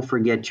out, don't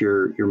forget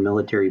your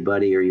military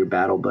buddy or your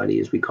battle buddy,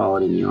 as we call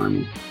it in the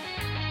Army.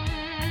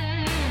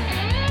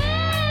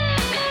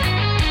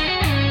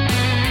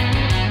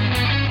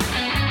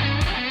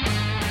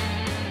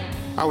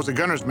 I was a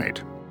gunner's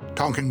mate,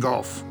 Tonkin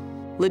Gulf.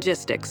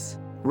 Logistics,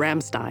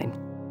 Ramstein.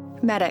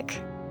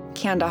 Medic,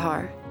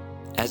 Kandahar.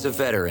 As a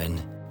veteran,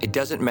 it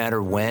doesn't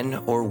matter when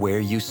or where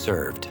you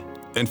served.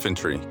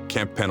 Infantry,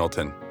 Camp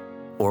Pendleton.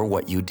 Or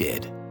what you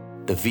did.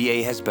 The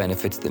VA has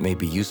benefits that may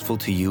be useful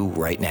to you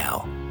right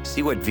now.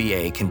 See what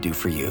VA can do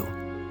for you.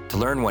 To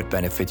learn what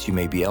benefits you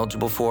may be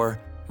eligible for,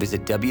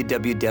 visit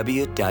www.va.gov.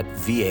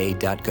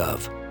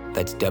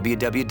 That's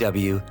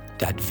www.va.gov.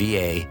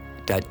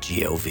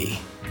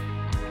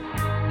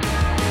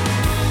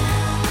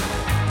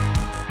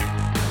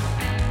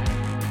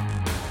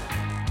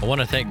 I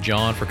want to thank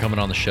John for coming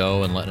on the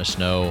show and letting us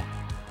know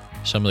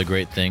some of the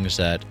great things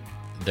that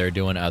they're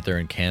doing out there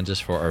in Kansas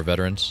for our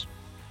veterans.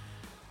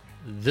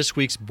 This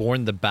week's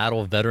Born the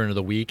Battle Veteran of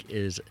the Week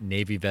is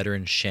Navy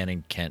veteran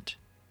Shannon Kent.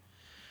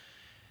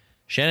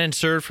 Shannon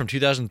served from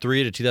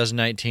 2003 to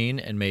 2019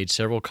 and made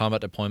several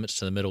combat deployments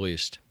to the Middle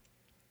East.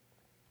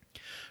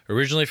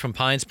 Originally from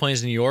Pines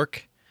Plains, New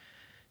York,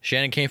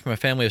 Shannon came from a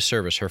family of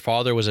service. Her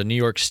father was a New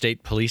York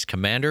State Police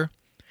commander,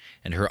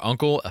 and her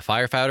uncle, a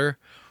firefighter,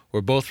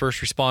 were both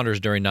first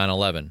responders during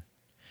 9/11.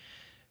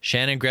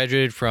 Shannon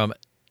graduated from,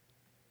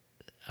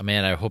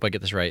 I hope I get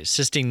this right,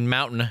 Sistine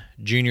Mountain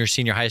Junior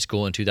Senior High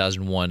School in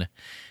 2001,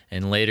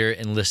 and later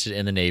enlisted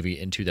in the Navy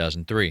in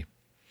 2003.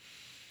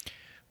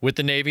 With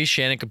the Navy,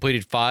 Shannon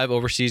completed 5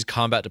 overseas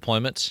combat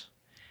deployments.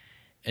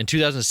 In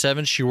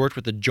 2007, she worked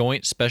with the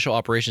Joint Special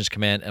Operations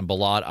Command in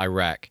Balad,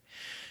 Iraq.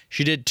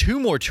 She did 2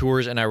 more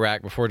tours in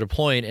Iraq before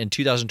deploying in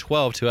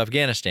 2012 to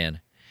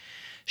Afghanistan.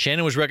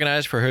 Shannon was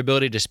recognized for her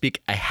ability to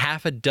speak a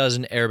half a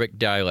dozen Arabic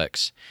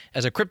dialects.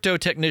 As a crypto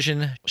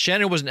technician,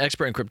 Shannon was an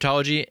expert in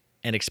cryptology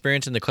and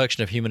experienced in the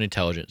collection of human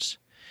intelligence.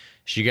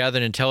 She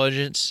gathered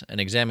intelligence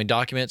and examined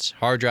documents,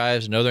 hard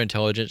drives, and other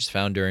intelligence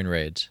found during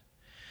raids.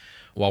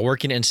 While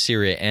working in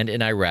Syria and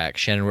in Iraq,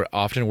 Shannon would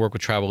often work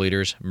with tribal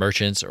leaders,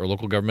 merchants, or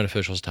local government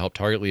officials to help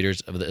target leaders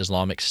of the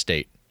Islamic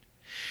State.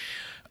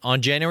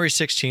 On January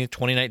 16,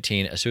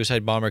 2019, a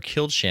suicide bomber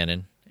killed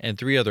Shannon and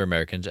 3 other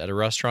Americans at a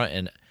restaurant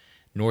in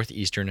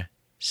northeastern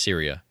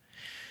Syria.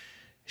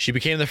 She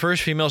became the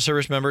first female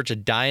service member to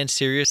die in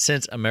Syria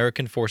since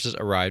American forces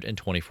arrived in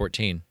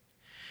 2014.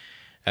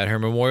 At her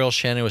memorial,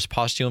 Shannon was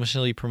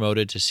posthumously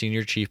promoted to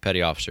Senior Chief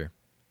Petty Officer.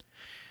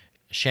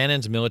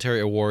 Shannon's military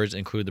awards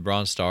include the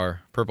Bronze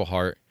Star, Purple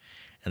Heart,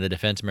 and the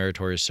Defense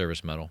Meritorious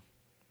Service Medal.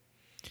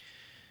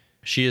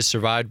 She is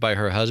survived by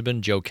her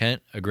husband, Joe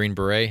Kent, a Green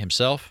Beret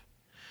himself.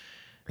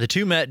 The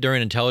two met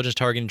during intelligence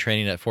targeting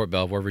training at Fort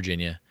Belvoir,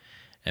 Virginia,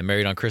 and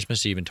married on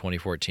Christmas Eve in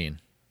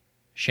 2014.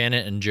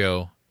 Shannon and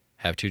Joe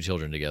have 2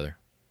 children together.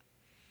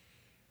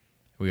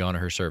 We honor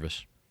her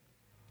service.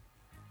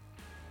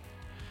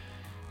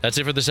 That's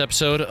it for this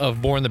episode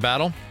of Born the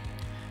Battle.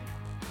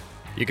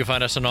 You can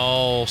find us on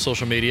all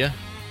social media,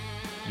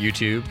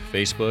 YouTube,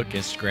 Facebook,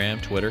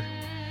 Instagram, Twitter,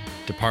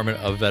 Department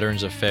of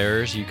Veterans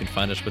Affairs. You can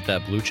find us with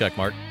that blue check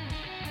mark.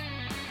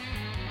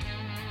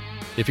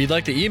 If you'd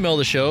like to email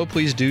the show,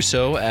 please do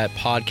so at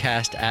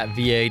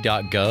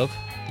podcast@va.gov.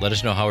 Let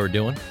us know how we're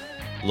doing.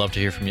 Love to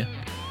hear from you.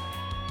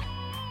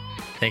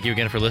 Thank you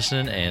again for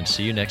listening, and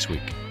see you next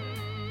week.